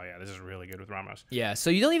creatures. Oh yeah, this is really good with Ramos. Yeah, so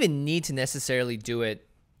you don't even need to necessarily do it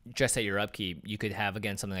just at your upkeep. You could have,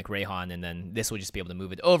 again, something like Rayhan, and then this will just be able to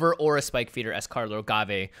move it over, or a Spike Feeder, Escarler, or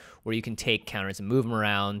Gave, where you can take counters and move them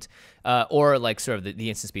around, or like sort of the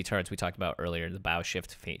instant speed cards we talked about earlier, the Bow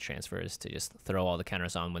Shift, Fate Transfers, to just throw all the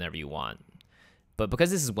counters on whenever you want. But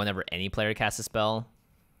because this is whenever any player casts a spell,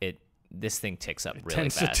 this thing ticks up really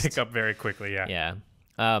fast. Tends to tick up very quickly, yeah. Yeah.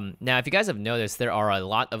 Now, if you guys have noticed, there are a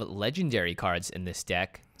lot of legendary cards in this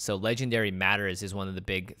deck. So legendary matters is one of the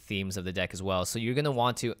big themes of the deck as well. So you're going to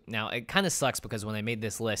want to... Now, it kind of sucks because when I made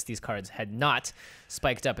this list, these cards had not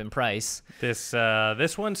spiked up in price. This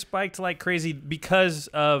one spiked like crazy because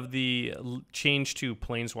of the change to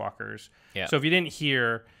Planeswalkers. Yeah. So if you didn't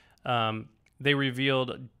hear, they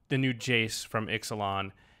revealed the new Jace from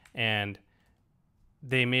Ixalan, and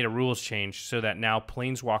they made a rules change so that now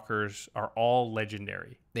Planeswalkers are all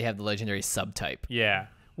legendary. They have the legendary subtype. Yeah.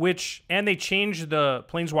 And they changed the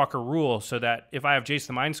Planeswalker rule so that if I have Jace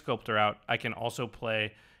the Mind Sculptor out, I can also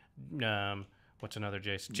play, what's another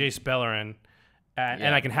Jace? Jace Beleren.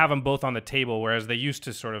 And I can have them both on the table, whereas they used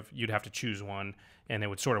to sort of, you'd have to choose one, and it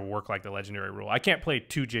would sort of work like the legendary rule. I can't play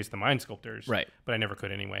 2 Jace the Mind Sculptors. Right. But I never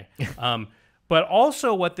could anyway. But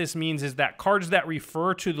also what this means is that cards that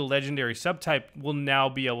refer to the legendary subtype will now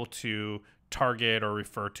be able to target or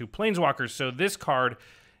refer to Planeswalkers. So this card,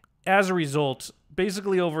 as a result,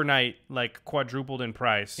 basically overnight, like quadrupled in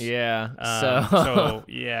price. Yeah. So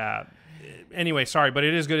yeah. Anyway, sorry, but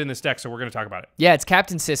it is good in this deck, so we're going to talk about it. Yeah, it's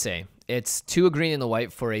Captain Sisse. It's 2 a green and a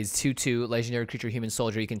white for a 2/2 legendary creature human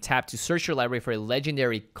soldier. You can tap to search your library for a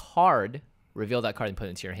legendary card, reveal that card and put it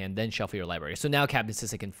into your hand, then shuffle your library. So now Captain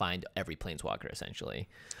Sisse can find every Planeswalker, essentially.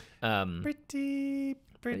 Pretty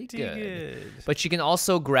good. But you can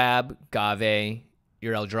also grab Gave,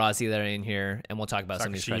 your Eldrazi that are in here, and we'll talk about some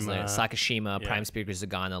of these cards later. Sakashima, Prime Speaker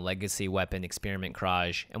Zagana, Legacy Weapon, Experiment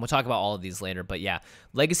Kraj, and we'll talk about all of these later. But yeah,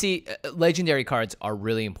 legendary cards are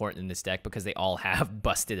really important in this deck because they all have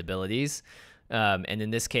busted abilities. And in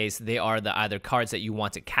this case, they are the either cards that you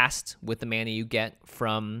want to cast with the mana you get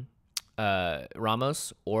from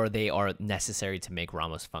Ramos, or they are necessary to make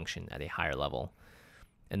Ramos function at a higher level.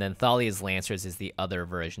 And then Thalia's Lancers is the other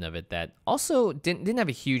version of it that also didn't have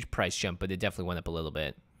a huge price jump, but it definitely went up a little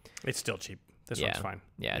bit. It's still cheap. This one's fine.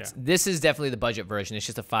 Yeah, this is definitely the budget version. It's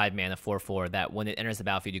just a 5-mana 4/4 that when it enters the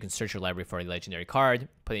battlefield, you can search your library for a legendary card,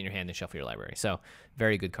 put it in your hand, and shuffle your library. So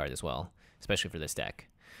very good card as well, especially for this deck.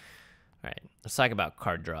 All right, let's talk about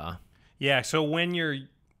card draw. Yeah, so when you're...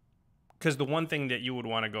 Because the one thing that you would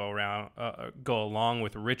want to go along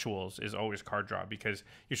with rituals is always card draw, because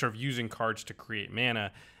you're sort of using cards to create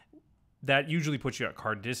mana. That usually puts you at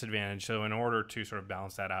card disadvantage. So in order to sort of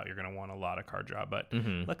balance that out, you're going to want a lot of card draw. But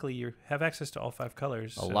luckily, you have access to all 5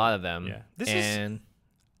 colors. A lot of them. Yeah.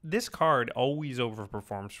 This card always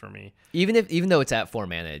overperforms for me. Even though it's at 4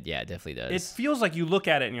 mana, yeah, it definitely does. It feels like you look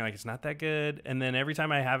at it and you're like, it's not that good. And then every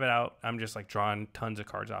time I have it out, I'm just like drawing tons of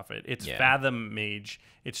cards off it. It's Fathom Mage.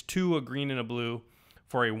 It's 2 a green and a blue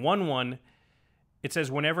for a 1/1. It says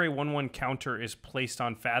whenever a 1/1 counter is placed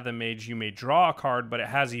on Fathom Mage, you may draw a card, but it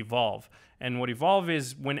has Evolve. And what Evolve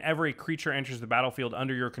is, whenever a creature enters the battlefield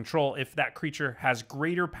under your control, if that creature has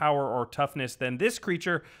greater power or toughness than this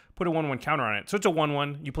creature, put a 1/1 counter on it. So it's a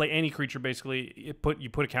 1/1. You play any creature, basically. You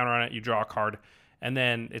put a counter on it, you draw a card, And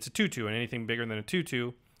then it's a 2/2, and anything bigger than a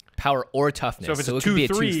 2/2. Power or toughness. So if it's a it could be a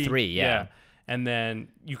 2/3, 2/3, yeah. And then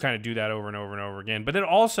you kind of do that over and over and over again. But it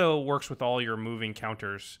also works with all your moving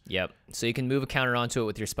counters. Yep. So you can move a counter onto it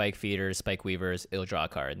with your spike feeders, spike weavers. It'll draw a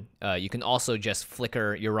card. You can also just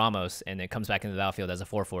flicker your Ramos, and it comes back into the battlefield as a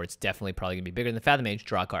 4/4. It's definitely probably going to be bigger than the Fathom Mage.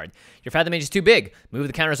 Draw a card. Your Fathom Mage is too big. Move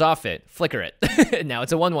the counters off it. Flicker it. Now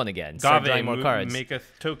it's a 1/1 again. Start drawing more cards. Make a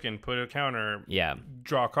token, put a counter, yeah,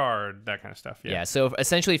 draw a card, that kind of stuff. Yeah, so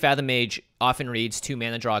essentially Fathom Mage often reads 2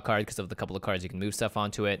 mana, draw a card because of the couple of cards you can move stuff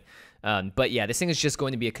onto it. But yeah, this thing is just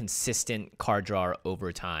going to be a consistent card drawer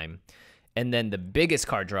over time. And then the biggest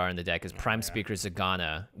card drawer in the deck is Prime Speaker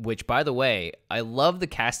Zagana, which, by the way, I love the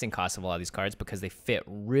casting cost of a lot of these cards because they fit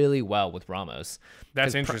really well with Ramos.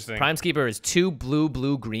 That's interesting. Prime Speaker is 2 blue,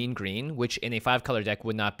 blue, green, green, which in a 5-color deck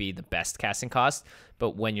would not be the best casting cost.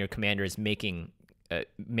 But when your commander is making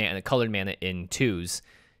colored mana in 2s,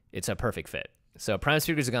 it's a perfect fit. So Prime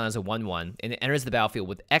Speaker Zagana is a 1/1, and it enters the battlefield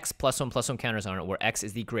with X +1/+1 counters on it, where X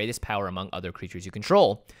is the greatest power among other creatures you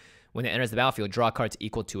control. When it enters the battlefield, draw cards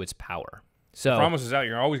equal to its power. So if Ramos is out,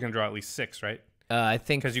 you're always going to draw at least 6, right? I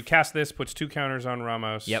think because you cast this, puts 2 counters on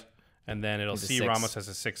Ramos. Yep. And then it'll see 6. Ramos as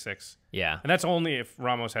a 6/6. Yeah. And that's only if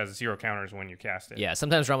Ramos has 0 counters when you cast it. Yeah.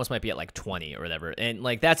 Sometimes Ramos might be at like 20 or whatever, and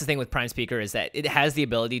like that's the thing with Prime Speaker is that it has the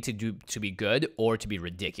ability to be good or to be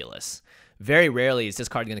ridiculous. Very rarely is this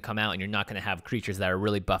card going to come out and you're not going to have creatures that are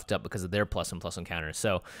really buffed up because of their +1/+1 counters.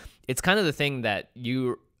 So it's kind of the thing that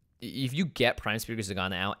if you get Prime Speaker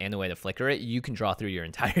Zagana out and a way to flicker it, you can draw through your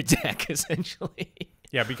entire deck essentially.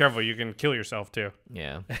 Yeah, be careful. You can kill yourself too.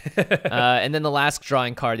 Yeah. And then the last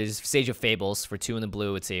drawing card is Sage of Fables for 2 in the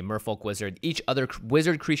blue. It's a Merfolk Wizard. Each other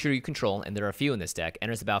wizard creature you control, and there are a few in this deck,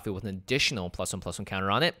 enters the battlefield with an additional +1/+1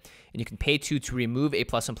 counter on it. And you can pay 2 to remove a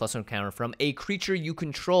 +1/+1 counter from a creature you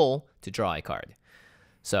control to draw a card.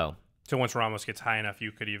 So once Ramos gets high enough,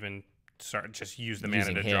 you could even start just use the mana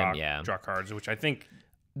Using to him, draw cards, which I think...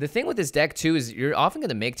 The thing with this deck, too, is you're often going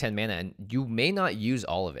to make 10 mana, and you may not use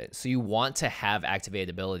all of it. So you want to have activated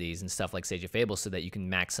abilities and stuff like Sage of Fables so that you can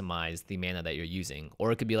maximize the mana that you're using. Or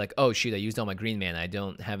it could be like, oh, shoot, I used all my green mana.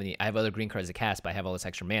 I have other green cards to cast, but I have all this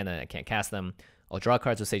extra mana, and I can't cast them. I'll draw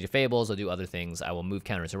cards with Sage of Fables. I'll do other things. I will move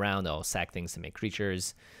counters around. I'll sack things to make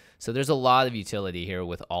creatures. So there's a lot of utility here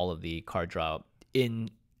with all of the card draw in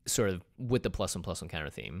sort of with the +1/+1 counter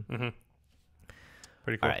theme. Mm-hmm.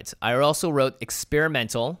 Pretty cool. All right. I also wrote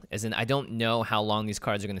experimental, as in I don't know how long these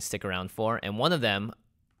cards are going to stick around for. And one of them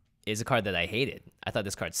is a card that I hated. I thought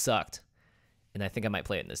this card sucked, and I think I might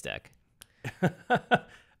play it in this deck.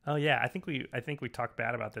 Oh yeah, I think we talked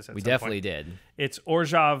bad about this. We definitely did. It's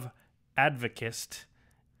Orzhov Advocist.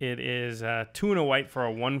 It is 2 and a white for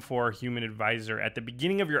a 1/4 human advisor. At the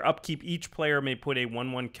beginning of your upkeep, each player may put a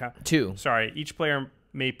 1/1 2. Sorry, each player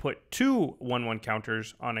may put 2 1/1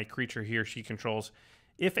 counters on a creature he or she controls.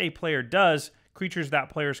 If a player does, creatures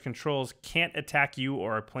that player's controls can't attack you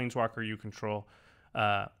or a planeswalker you control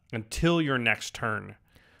until your next turn.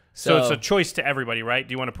 So it's a choice to everybody, right?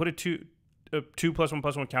 Do you want to put two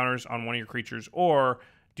 +1/+1 counters on one of your creatures, or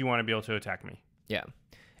do you want to be able to attack me? Yeah.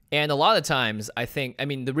 And a lot of times,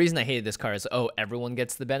 the reason I hated this card is, everyone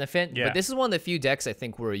gets the benefit. Yeah. But this is one of the few decks, I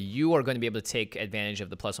think, where you are going to be able to take advantage of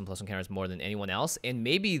the +1/+1 counters more than anyone else. And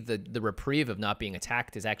maybe the reprieve of not being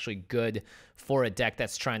attacked is actually good for a deck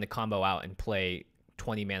that's trying to combo out and play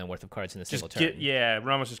 20 mana worth of cards in a single turn.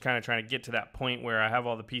 Ramos is kind of trying to get to that point where I have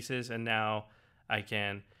all the pieces, and now I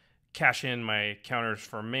can cash in my counters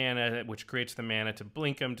for mana, which creates the mana to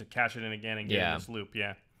blink them, to cash it in again and get in this loop.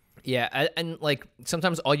 Yeah. Yeah, and like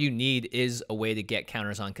sometimes all you need is a way to get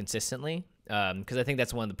counters on consistently, because I think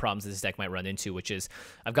that's one of the problems this deck might run into, which is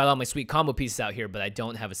I've got all my sweet combo pieces out here, but I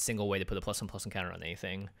don't have a single way to put a +1/+1 counter on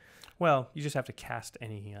anything. Well, you just have to cast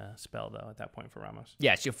any spell, though, at that point for Ramos.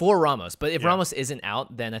 Yeah, so for Ramos. But if Ramos isn't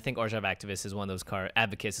out, then I think Orzhov Advocist is one of those cards.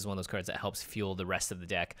 Advocist is one of those cards that helps fuel the rest of the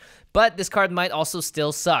deck. But this card might also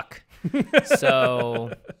still suck.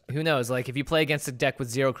 So who knows? Like if you play against a deck with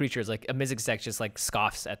 0 creatures, like a Mizzix deck just like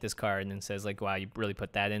scoffs at this card and says like, "Wow, you really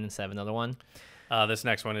put that in instead of another one." This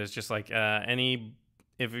next one is just like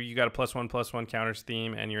if you got a +1/+1 counters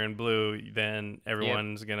theme and you're in blue, then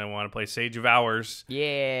everyone's going to want to play Sage of Hours.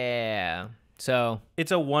 Yeah. So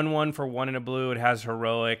it's a 1/1 for 1 in a blue. It has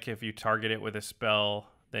heroic. If you target it with a spell,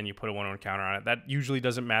 then you put a 1/1 counter on it. That usually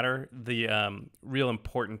doesn't matter. The real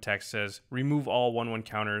important text says, remove all 1/1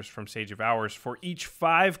 counters from Sage of Hours. For each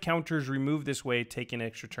 5 counters removed this way, take an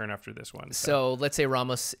extra turn after this one. So let's say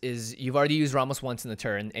you've already used Ramos once in the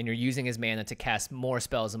turn, and you're using his mana to cast more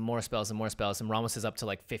spells and more spells and more spells, and Ramos is up to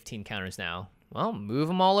like 15 counters now. Well, move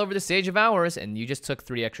them all over to Sage of Hours, and you just took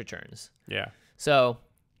 3 extra turns. Yeah. So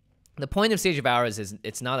The point of Sage of Hours is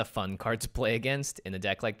it's not a fun card to play against in a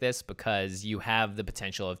deck like this because you have the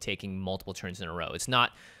potential of taking multiple turns in a row. It's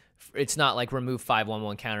not like remove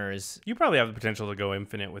 5/1/1 counters. You probably have the potential to go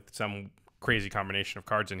infinite with some crazy combination of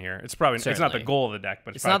cards in here. It's probably it's not the goal of the deck,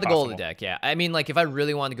 but it's not the possible. goal of the deck. Yeah, I mean, like if I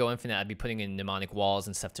really wanted to go infinite, I'd be putting in mnemonic walls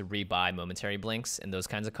and stuff to rebuy momentary blinks and those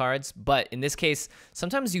kinds of cards. But in this case,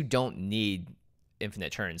 sometimes you don't need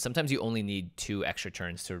infinite turns. Sometimes you only need 2 extra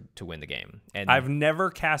turns to win the game. And I've never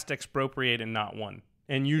cast Expropriate and not won.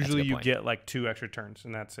 And usually you get like 2 extra turns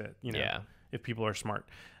and that's it. You know, if people are smart.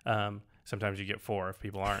 Sometimes you get 4 if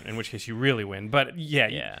people aren't, in which case you really win. But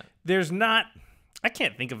there's not. I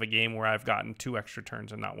can't think of a game where I've gotten 2 extra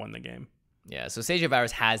turns and not won the game. Yeah, so Sage of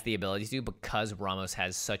Hours has the ability to, because Ramos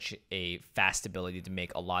has such a fast ability to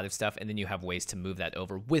make a lot of stuff, and then you have ways to move that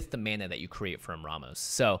over with the mana that you create from Ramos.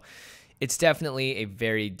 So it's definitely a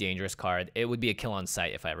very dangerous card. It would be a kill on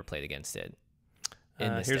sight if I ever played against it.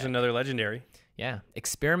 Here's deck. Another legendary. Yeah,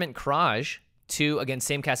 Experiment Crage, 2, again,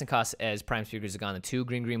 same casting cost as Prime Speaker Zagana, 2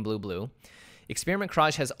 green, green, blue, blue. Experiment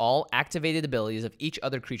Crage has all activated abilities of each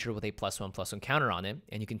other creature with a +1/+1 counter on it,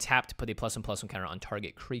 and you can tap to put a +1/+1 counter on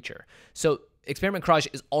target creature. So Experiment Crage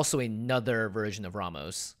is also another version of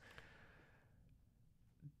Ramos.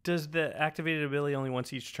 Does the activated ability only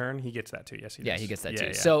once each turn? He gets that too. Yes, he does. Yeah, he gets that too.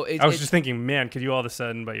 Yeah. So I was just thinking, man, could you all of a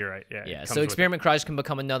sudden? But you're right. Yeah. So Experiment Crage can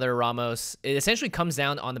become another Ramos. It essentially comes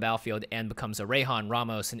down on the battlefield and becomes a Rayhan,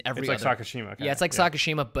 Ramos, and every. It's like Sakashima. Yeah, it's like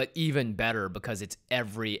Sakashima, but even better because it's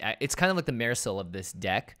It's kind of like the Marisol of this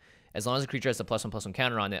deck. As long as the creature has a +1/+1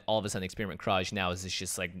 counter on it, all of a sudden Experiment Crage now is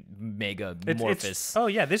just like mega amorphous. Oh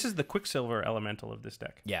yeah, this is the Quicksilver elemental of this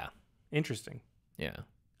deck. Yeah. Interesting. Yeah.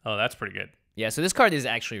 Oh, that's pretty good. Yeah, so this card is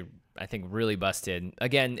actually, I think, really busted.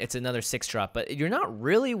 Again, it's another 6-drop, but you're not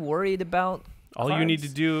really worried about all cards. You need to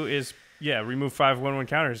do is, remove 5/1/1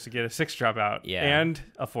 counters to get a 6-drop out, and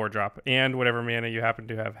a 4-drop, and whatever mana you happen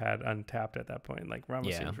to have had untapped at that point. Like,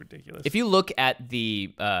 Ramos seems ridiculous. If you look at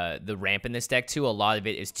the ramp in this deck, too, a lot of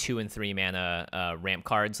it is 2 and 3 mana ramp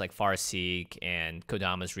cards, like Farseek and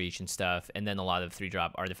Kodama's Reach and stuff, and then a lot of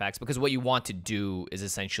 3-drop artifacts, because what you want to do is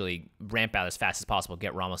essentially ramp out as fast as possible,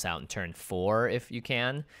 get Ramos out in turn 4 if you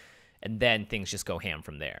can, and then things just go ham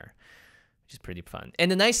from there. Which is pretty fun.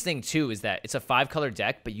 And the nice thing, too, is that it's a 5-color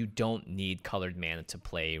deck, but you don't need colored mana to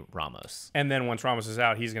play Ramos. And then once Ramos is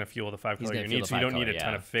out, he's going to fuel the 5-color you need, so you don't need a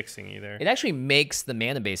ton of fixing either. It actually makes the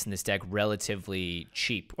mana base in this deck relatively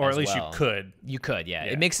cheap. Or at least you could. You could, yeah.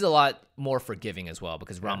 It makes it a lot more forgiving as well,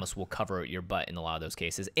 because Ramos will cover your butt in a lot of those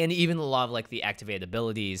cases. And even a lot of like the activated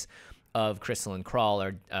abilities of Crystalline Crawl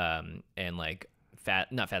and like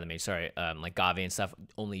not Fathom Mage, sorry, like Gave and stuff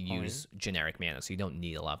only use generic mana, so you don't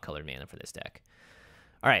need a lot of colored mana for this deck.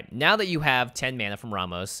 All right, now that you have 10 mana from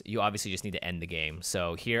Ramos, you obviously just need to end the game.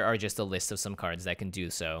 So here are just a list of some cards that can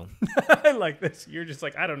do so. I like this. You're just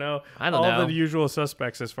like, I don't know. All the usual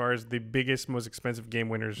suspects as far as the biggest, most expensive game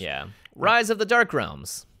winners. Yeah. Rise of the Dark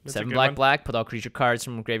Realms. That's 7 black, put all creature cards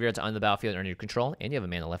from graveyards onto the battlefield under your control, and you have a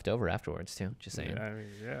mana left over afterwards, too. Just saying.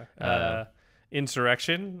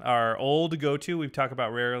 Insurrection, our old go-to. We've talked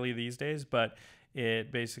about rarely these days, but it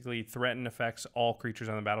basically threaten affects all creatures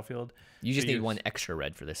on the battlefield. You just need 1 extra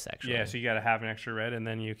red for this, actually. Yeah, so you got to have an extra red, and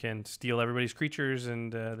then you can steal everybody's creatures,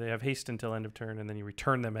 and they have haste until end of turn, and then you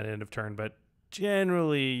return them at end of turn. But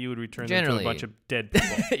generally, you would return them to a bunch of dead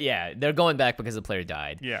people. Yeah, they're going back because the player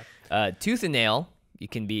died. Yeah. Tooth and Nail, you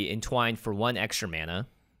can be entwined for 1 extra mana,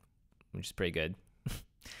 which is pretty good.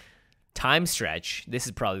 Time Stretch. This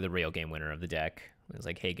is probably the real game winner of the deck. It was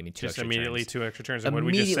like, hey, give me 2 extra turns. Just immediately 2 extra turns. And what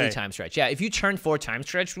did we just say? Time Stretch. Yeah, if you turn 4 Time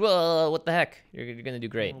Stretch, whoa, what the heck? You're going to do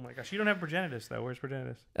great. Oh my gosh, you don't have Progenitus though. Where's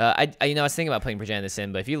Progenitus? I was thinking about putting Progenitus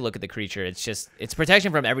in, but if you look at the creature, it's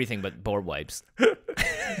protection from everything but board wipes.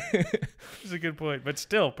 That's a good point, but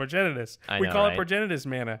still, Progenitus. We call it Progenitus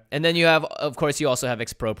mana. And then you have, of course, you also have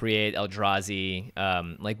Expropriate, Eldrazi.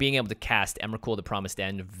 Like being able to cast Emrakul, the Promised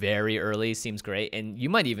End, very early seems great, and you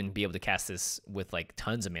might even be able to cast this with like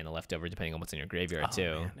tons of mana left over, depending on what's in your graveyard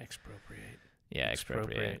too. Man, Expropriate. Yeah,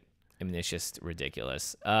 Expropriate. I mean, it's just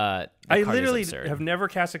ridiculous. I literally have never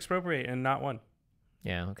cast Expropriate and not won.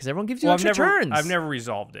 Yeah, because everyone gives you extra turns. I've never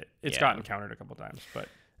resolved it. It's gotten countered a couple times, but.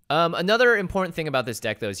 Another important thing about this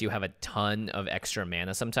deck, though, is you have a ton of extra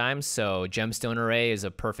mana sometimes. So Gemstone Array is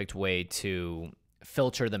a perfect way to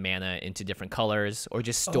filter the mana into different colors or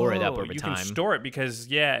just store it up over time. You can store it because,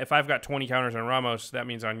 if I've got 20 counters on Ramos, that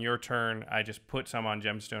means on your turn, I just put some on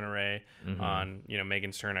Gemstone Array. On,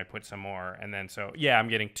 Megan's turn, I put some more. And then I'm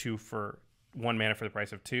getting 2 for 1 mana for the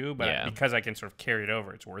price of 2. But because I can sort of carry it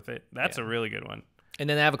over, it's worth it. That's a really good one. And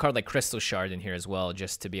then I have a card like Crystal Shard in here as well,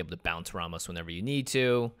 just to be able to bounce Ramos whenever you need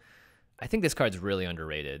to. I think this card's really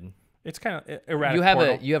underrated. It's kind of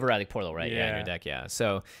erratic. You have erratic portal, right? Yeah, in Yeah. your deck. Yeah.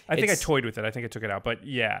 So I think I toyed with it. I think I took it out, but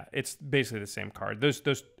yeah, it's basically the same card. Those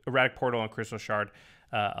erratic portal and crystal shard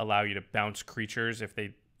allow you to bounce creatures if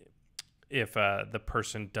the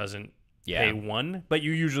person doesn't pay 1, but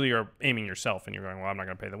you usually are aiming yourself and you're going, well, I'm not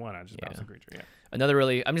going to pay the 1. I just bounce the creature. Yeah.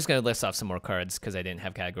 I'm just going to list off some more cards because I didn't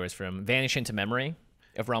have categories for them. Vanish into Memory.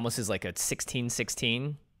 If Ramos is like a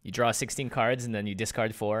 16-16, you draw 16 cards and then you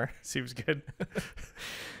discard 4. Seems good.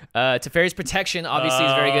 Teferi's Protection obviously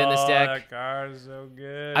is very good in this deck. That card is so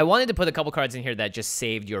good. I wanted to put a couple cards in here that just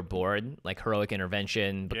saved your board, like Heroic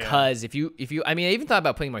Intervention, because if you, I mean, I even thought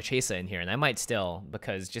about putting Marchesa in here, and I might still,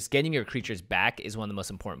 because just getting your creatures back is one of the most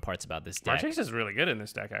important parts about this deck. Marchesa is really good in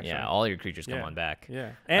this deck, actually. Yeah, all your creatures come on back.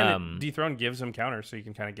 Yeah, and Dethrone gives them counters, so you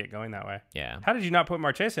can kind of get going that way. Yeah. How did you not put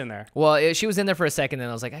Marchesa in there? Well, she was in there for a second, and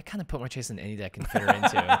I was like, I kind of put Marchesa in any deck and fit her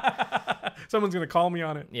into. Someone's going to call me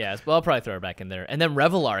on it. Yeah, well, I'll probably throw her back in there. And then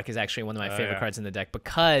Revelark is actually one of my favorite cards in the deck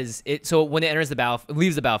because so when it enters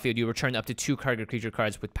leaves the battlefield, you return up to 2 target creature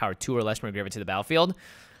cards with power 2 or less from your graveyard to the battlefield.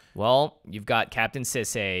 Well, you've got Captain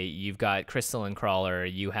Sisay, you've got Crystalline Crawler,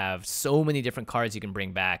 you have so many different cards you can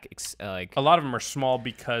bring back. Like a lot of them are small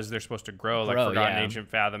because they're supposed to grow, like Forgotten Ancient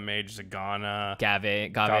Fathom Mage, Zagana, Gave,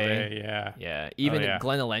 yeah. Even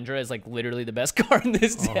Glen Elendra is like literally the best card in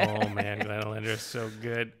this deck. Oh man, Glen Elendra is so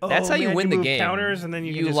good. That's how you win the game. Counters and then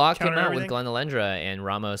you can just lock him counter out everything. with Glen Elendra and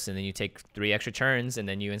Ramos, and then you take 3 extra turns, and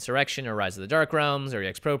then you Insurrection or Rise of the Dark Realms or you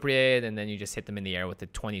Expropriate, and then you just hit them in the air with the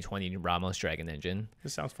 2020 Ramos Dragon Engine.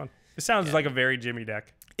 This sounds fun. It sounds like a very Jimmy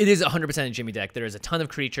deck. It is 100% a Jimmy deck. There is a ton of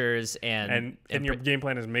creatures, and your game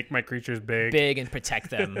plan is make my creatures big and protect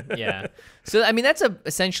them. Yeah. So I mean that's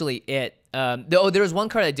essentially it. There was one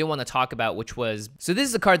card I did want to talk about, which was this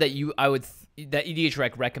is a card that that EDH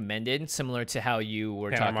Rec recommended, similar to how you were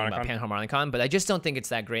talking about Panharmonicon, but I just don't think it's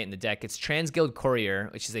that great in the deck. It's Transguild Courier,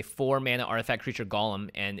 which is a 4-mana artifact creature golem,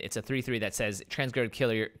 and it's a 3/3 that says Transguild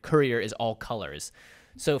Courier is all colors.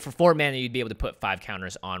 So for 4 mana, you'd be able to put 5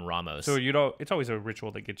 counters on Ramos. So it's always a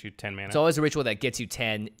ritual that gets you 10 mana. It's always a ritual that gets you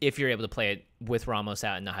 10 if you're able to play it with Ramos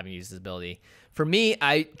out and not having to use his ability. For me,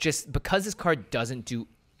 because this card doesn't do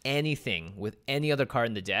anything with any other card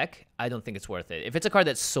in the deck, I don't think it's worth it. If it's a card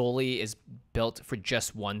that solely is built for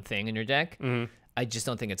just one thing in your deck, I just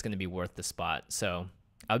don't think it's going to be worth the spot. So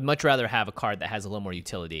I would much rather have a card that has a little more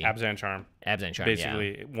utility. Abzan Charm.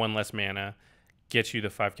 Basically, 1 less mana. Gets you the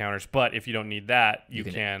 5 counters, but if you don't need that, you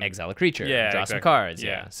can exile a creature, draw some cards.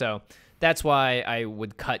 Yeah. So that's why I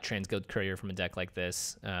would cut Transguild Courier from a deck like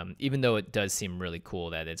this, even though it does seem really cool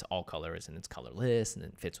that it's all colors and it's colorless and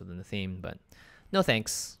it fits within the theme. But no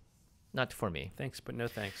thanks, not for me. Thanks, but no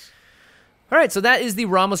thanks. All right, so that is the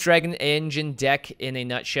Ramos Dragon Engine deck in a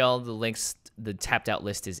nutshell. The tapped out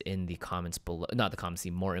list is in the comments below, not the comments,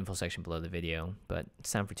 the more info section below the video. But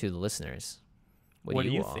it's time for the listeners. What do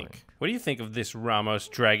you think? What do you think of this Ramos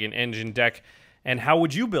Dragon Engine deck, and how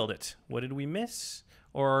would you build it? What did we miss?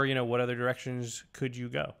 Or, what other directions could you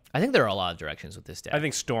go? I think there are a lot of directions with this deck. I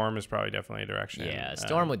think Storm is probably definitely a direction. Yeah,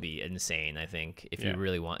 Storm would be insane, I think, if you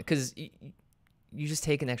really want. Because you just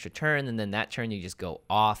take an extra turn, and then that turn you just go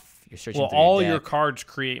off. You're searching through all your your cards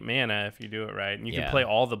create mana if you do it right. And you can play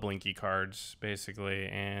all the Blinky cards, basically.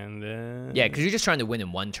 And yeah, because you're just trying to win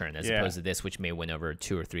in 1 turn as opposed to this, which may win over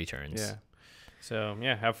 2 or 3 turns. Yeah. So,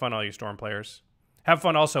 have fun, all you Storm players. Have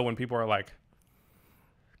fun also when people are like...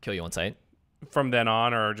 Kill you on sight. From then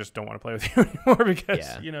on, or just don't want to play with you anymore because,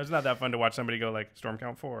 it's not that fun to watch somebody go like, Storm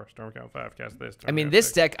count 4, Storm count 5, cast this.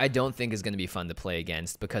 This deck I don't think is going to be fun to play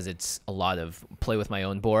against because it's a lot of play with my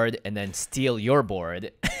own board and then steal your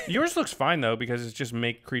board. Yours looks fine, though, because it's just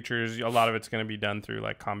make creatures. A lot of it's going to be done through,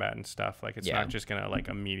 like, combat and stuff. Like, it's not just going to, like,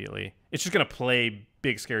 immediately. It's just going to play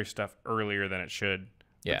big, scary stuff earlier than it should.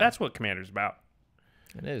 Yeah. But that's what Commander's about.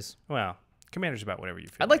 It is. Well, Commander's about whatever you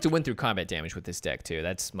feel. I'd like to win through combat damage with this deck, too.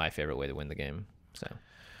 That's my favorite way to win the game. So,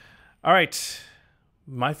 all right.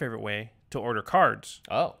 My favorite way to order cards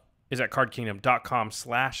is at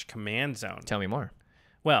cardkingdom.com/commandzone. Tell me more.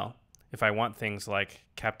 Well, if I want things like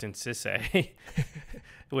Captain Sisay,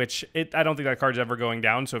 which I don't think that card's ever going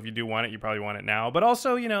down, so if you do want it, you probably want it now. But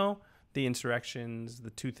also, the Insurrections, the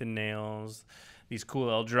Tooth and Nails, these cool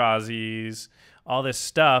Eldrazi's, all this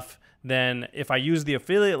stuff, then if I use the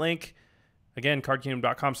affiliate link, again,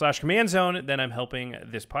 cardkingdom.com/commandzone, then I'm helping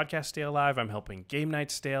this podcast stay alive. I'm helping game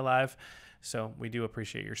nights stay alive. So we do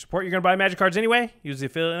appreciate your support. You're going to buy Magic cards anyway. Use the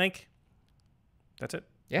affiliate link. That's it.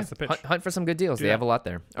 Yeah, That's the pitch. Hunt for some good deals. Do They that. have a lot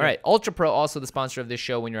there. All right, Ultra Pro, also the sponsor of this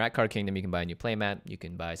show. When you're at Card Kingdom, you can buy a new playmat. You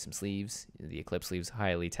can buy some sleeves. The Eclipse sleeves,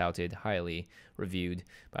 highly touted, highly reviewed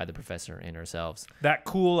by the professor and ourselves. That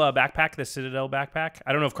cool backpack, the Citadel backpack.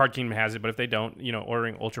 I don't know if Card Kingdom has it, but if they don't,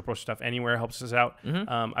 ordering Ultra Pro stuff anywhere helps us out.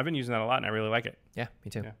 I've been using that a lot, and I really like it. Yeah,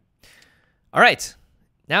 me too. Yeah. All right.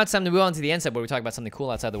 Now it's time to move on to the end side where we talk about something cool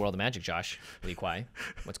outside the world of Magic, Josh. Lee Kwai.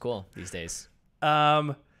 What's cool these days?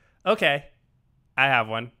 Okay. I have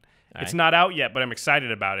one. It's not out yet, but I'm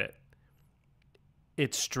excited about it.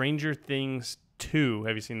 It's Stranger Things 2.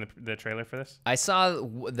 Have you seen the trailer for this? I saw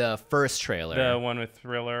the first trailer. The one with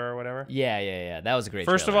Thriller or whatever? Yeah. That was a great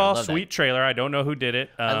First trailer. of all, sweet trailer. I don't know who did it.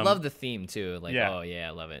 I love the theme, too. Like, yeah. oh, yeah,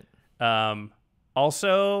 I love it.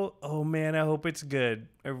 Also, oh man, I hope it's good.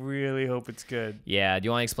 I really hope it's good. Yeah, do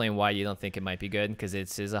you want to explain why you don't think it might be good? Because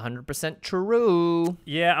it is 100% true.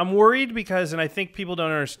 Yeah, I'm worried because, and I think people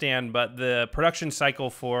don't understand, but the production cycle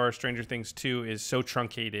for Stranger Things 2 is so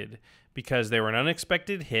truncated because they were an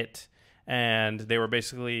unexpected hit and they were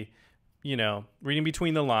basically, reading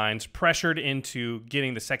between the lines, pressured into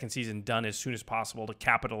getting the second season done as soon as possible to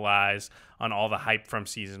capitalize on all the hype from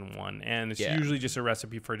season 1. And it's usually just a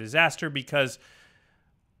recipe for disaster because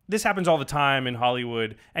this happens all the time in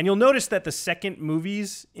Hollywood. And you'll notice that the second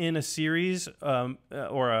movies in a series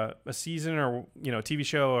or a season or, a TV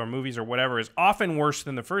show or movies or whatever is often worse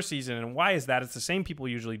than the first season. And why is that? It's the same people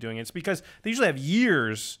usually doing it. It's because they usually have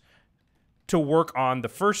years to work on the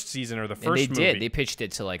first season or the first movie. And they did. They pitched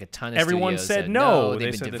it to like a ton of Everyone studios said that, no.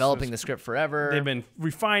 They've been developing the script forever. They've been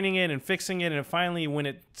refining it and fixing it. And finally,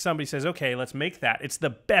 when somebody says, okay, let's make that, it's the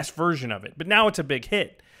best version of it. But now it's a big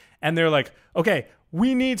hit. And they're like, okay,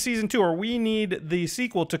 we need season 2 or we need the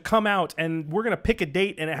sequel to come out. And we're going to pick a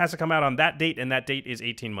date and it has to come out on that date. And that date is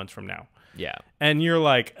 18 months from now. Yeah. And you're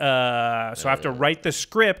like, so I have to write the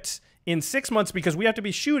script in 6 months because we have to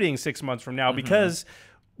be shooting 6 months from now because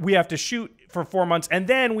we have to shoot for 4 months, and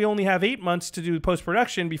then we only have 8 months to do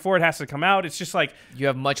post-production before it has to come out. It's just like... You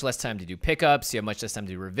have much less time to do pickups. You have much less time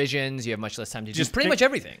to do revisions. You have much less time to do pretty much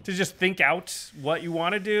everything. To just think out what you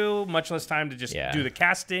want to do. Much less time to just do the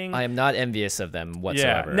casting. I am not envious of them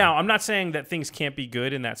whatsoever. Yeah. Now, I'm not saying that things can't be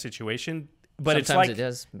good in that situation, but sometimes it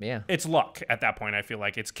does. Yeah. It's luck at that point, I feel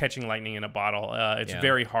like. It's catching lightning in a bottle. It's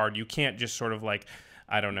very hard. You can't just sort of like,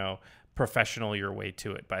 I don't know, professional your way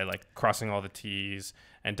to it by like crossing all the T's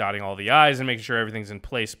and dotting all the I's and making sure everything's in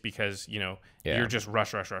place because, you're just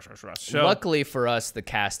rush. So, luckily for us, the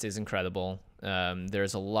cast is incredible.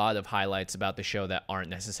 There's a lot of highlights about the show that aren't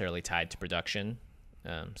necessarily tied to production.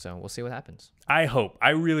 So we'll see what happens. I hope.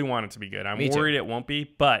 I really want it to be good. I'm worried it won't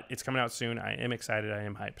be, but it's coming out soon. I am excited. I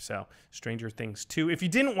am hyped. So Stranger Things 2. If you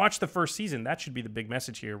didn't watch the first season, that should be the big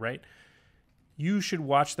message here, right? You should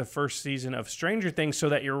watch the first season of Stranger Things so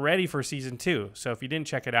that you're ready for season 2. So if you didn't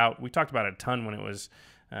check it out, we talked about it a ton when it was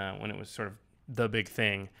sort of the big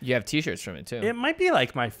thing. You have T-shirts from it too. It might be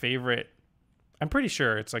like my favorite. I'm pretty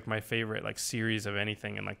sure it's like my favorite like series of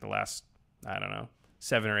anything in like the last, I don't know,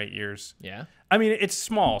 7 or 8 years. Yeah. I mean, it's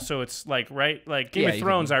small, so it's like like Game of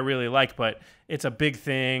Thrones I really like, but it's a big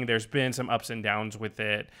thing. There's been some ups and downs with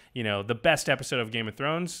it. The best episode of Game of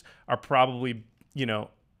Thrones are probably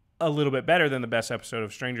a little bit better than the best episode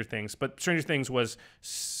of Stranger Things, but Stranger Things was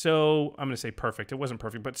so, I'm going to say perfect. It wasn't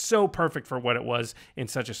perfect, but so perfect for what it was in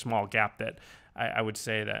such a small gap that I would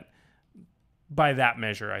say that by that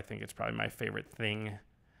measure, I think it's probably my favorite thing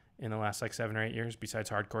in the last like 7 or 8 years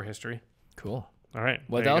besides hardcore history. Cool. All right.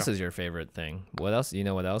 What else is your favorite thing? What else? You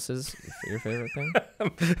know what else is your favorite thing?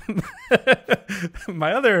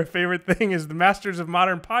 My other favorite thing is the Masters of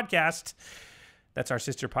Modern podcast. That's our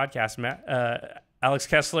sister podcast, Alex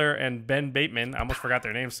Kessler and Ben Bateman. I almost forgot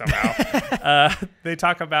their names somehow. They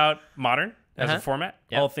talk about Modern as a format,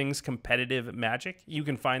 all things competitive Magic. You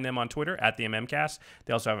can find them on Twitter at the MMcast.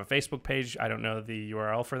 They also have a Facebook page. I don't know the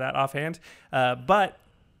URL for that offhand. But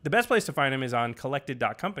the best place to find them is on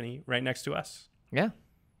collected.company right next to us. Yeah.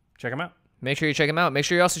 Check them out. Make sure you check them out. Make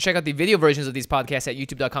sure you also check out the video versions of these podcasts at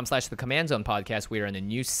youtube.com/the Command Zone podcast. We are in a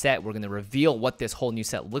new set. We're going to reveal what this whole new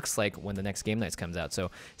set looks like when the next Game Nights comes out. So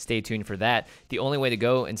stay tuned for that. The only way to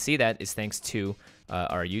go and see that is thanks to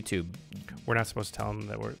our YouTube. We're not supposed to tell them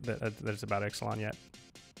that it's about Ixalan yet.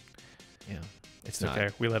 Yeah. It's okay.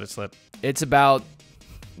 We let it slip. It's about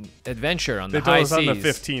adventure on the high seas. On the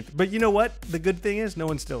 15th. But you know what? The good thing is no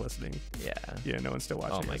one's still listening. Yeah. Yeah, no one's still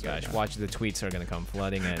watching. Oh my gosh. Right, watch the tweets are going to come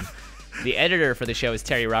flooding in. The editor for the show is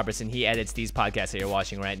Terry Robertson. He edits these podcasts that you're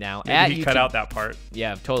watching right now. Maybe he cut out that part.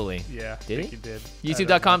 Yeah, totally. Yeah. Did he did.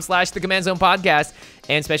 YouTube.com/the Command Zone podcast.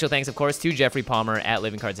 And special thanks, of course, to Geoffrey Palmer at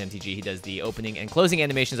Living Cards MTG. He does the opening and closing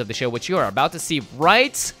animations of the show, which you are about to see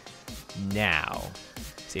right now.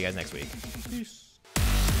 See you guys next week. Peace.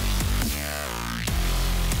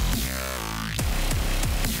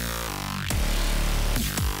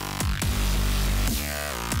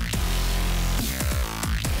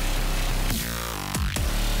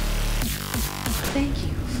 Thank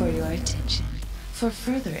you for your attention. For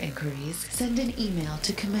further inquiries, send an email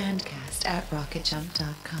to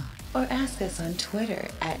commandcast@rocketjump.com or ask us on Twitter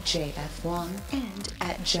 @JFWong and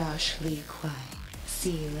 @JoshLeeQuai.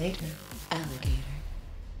 See you later, alligator.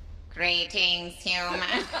 Greetings,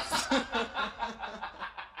 humans.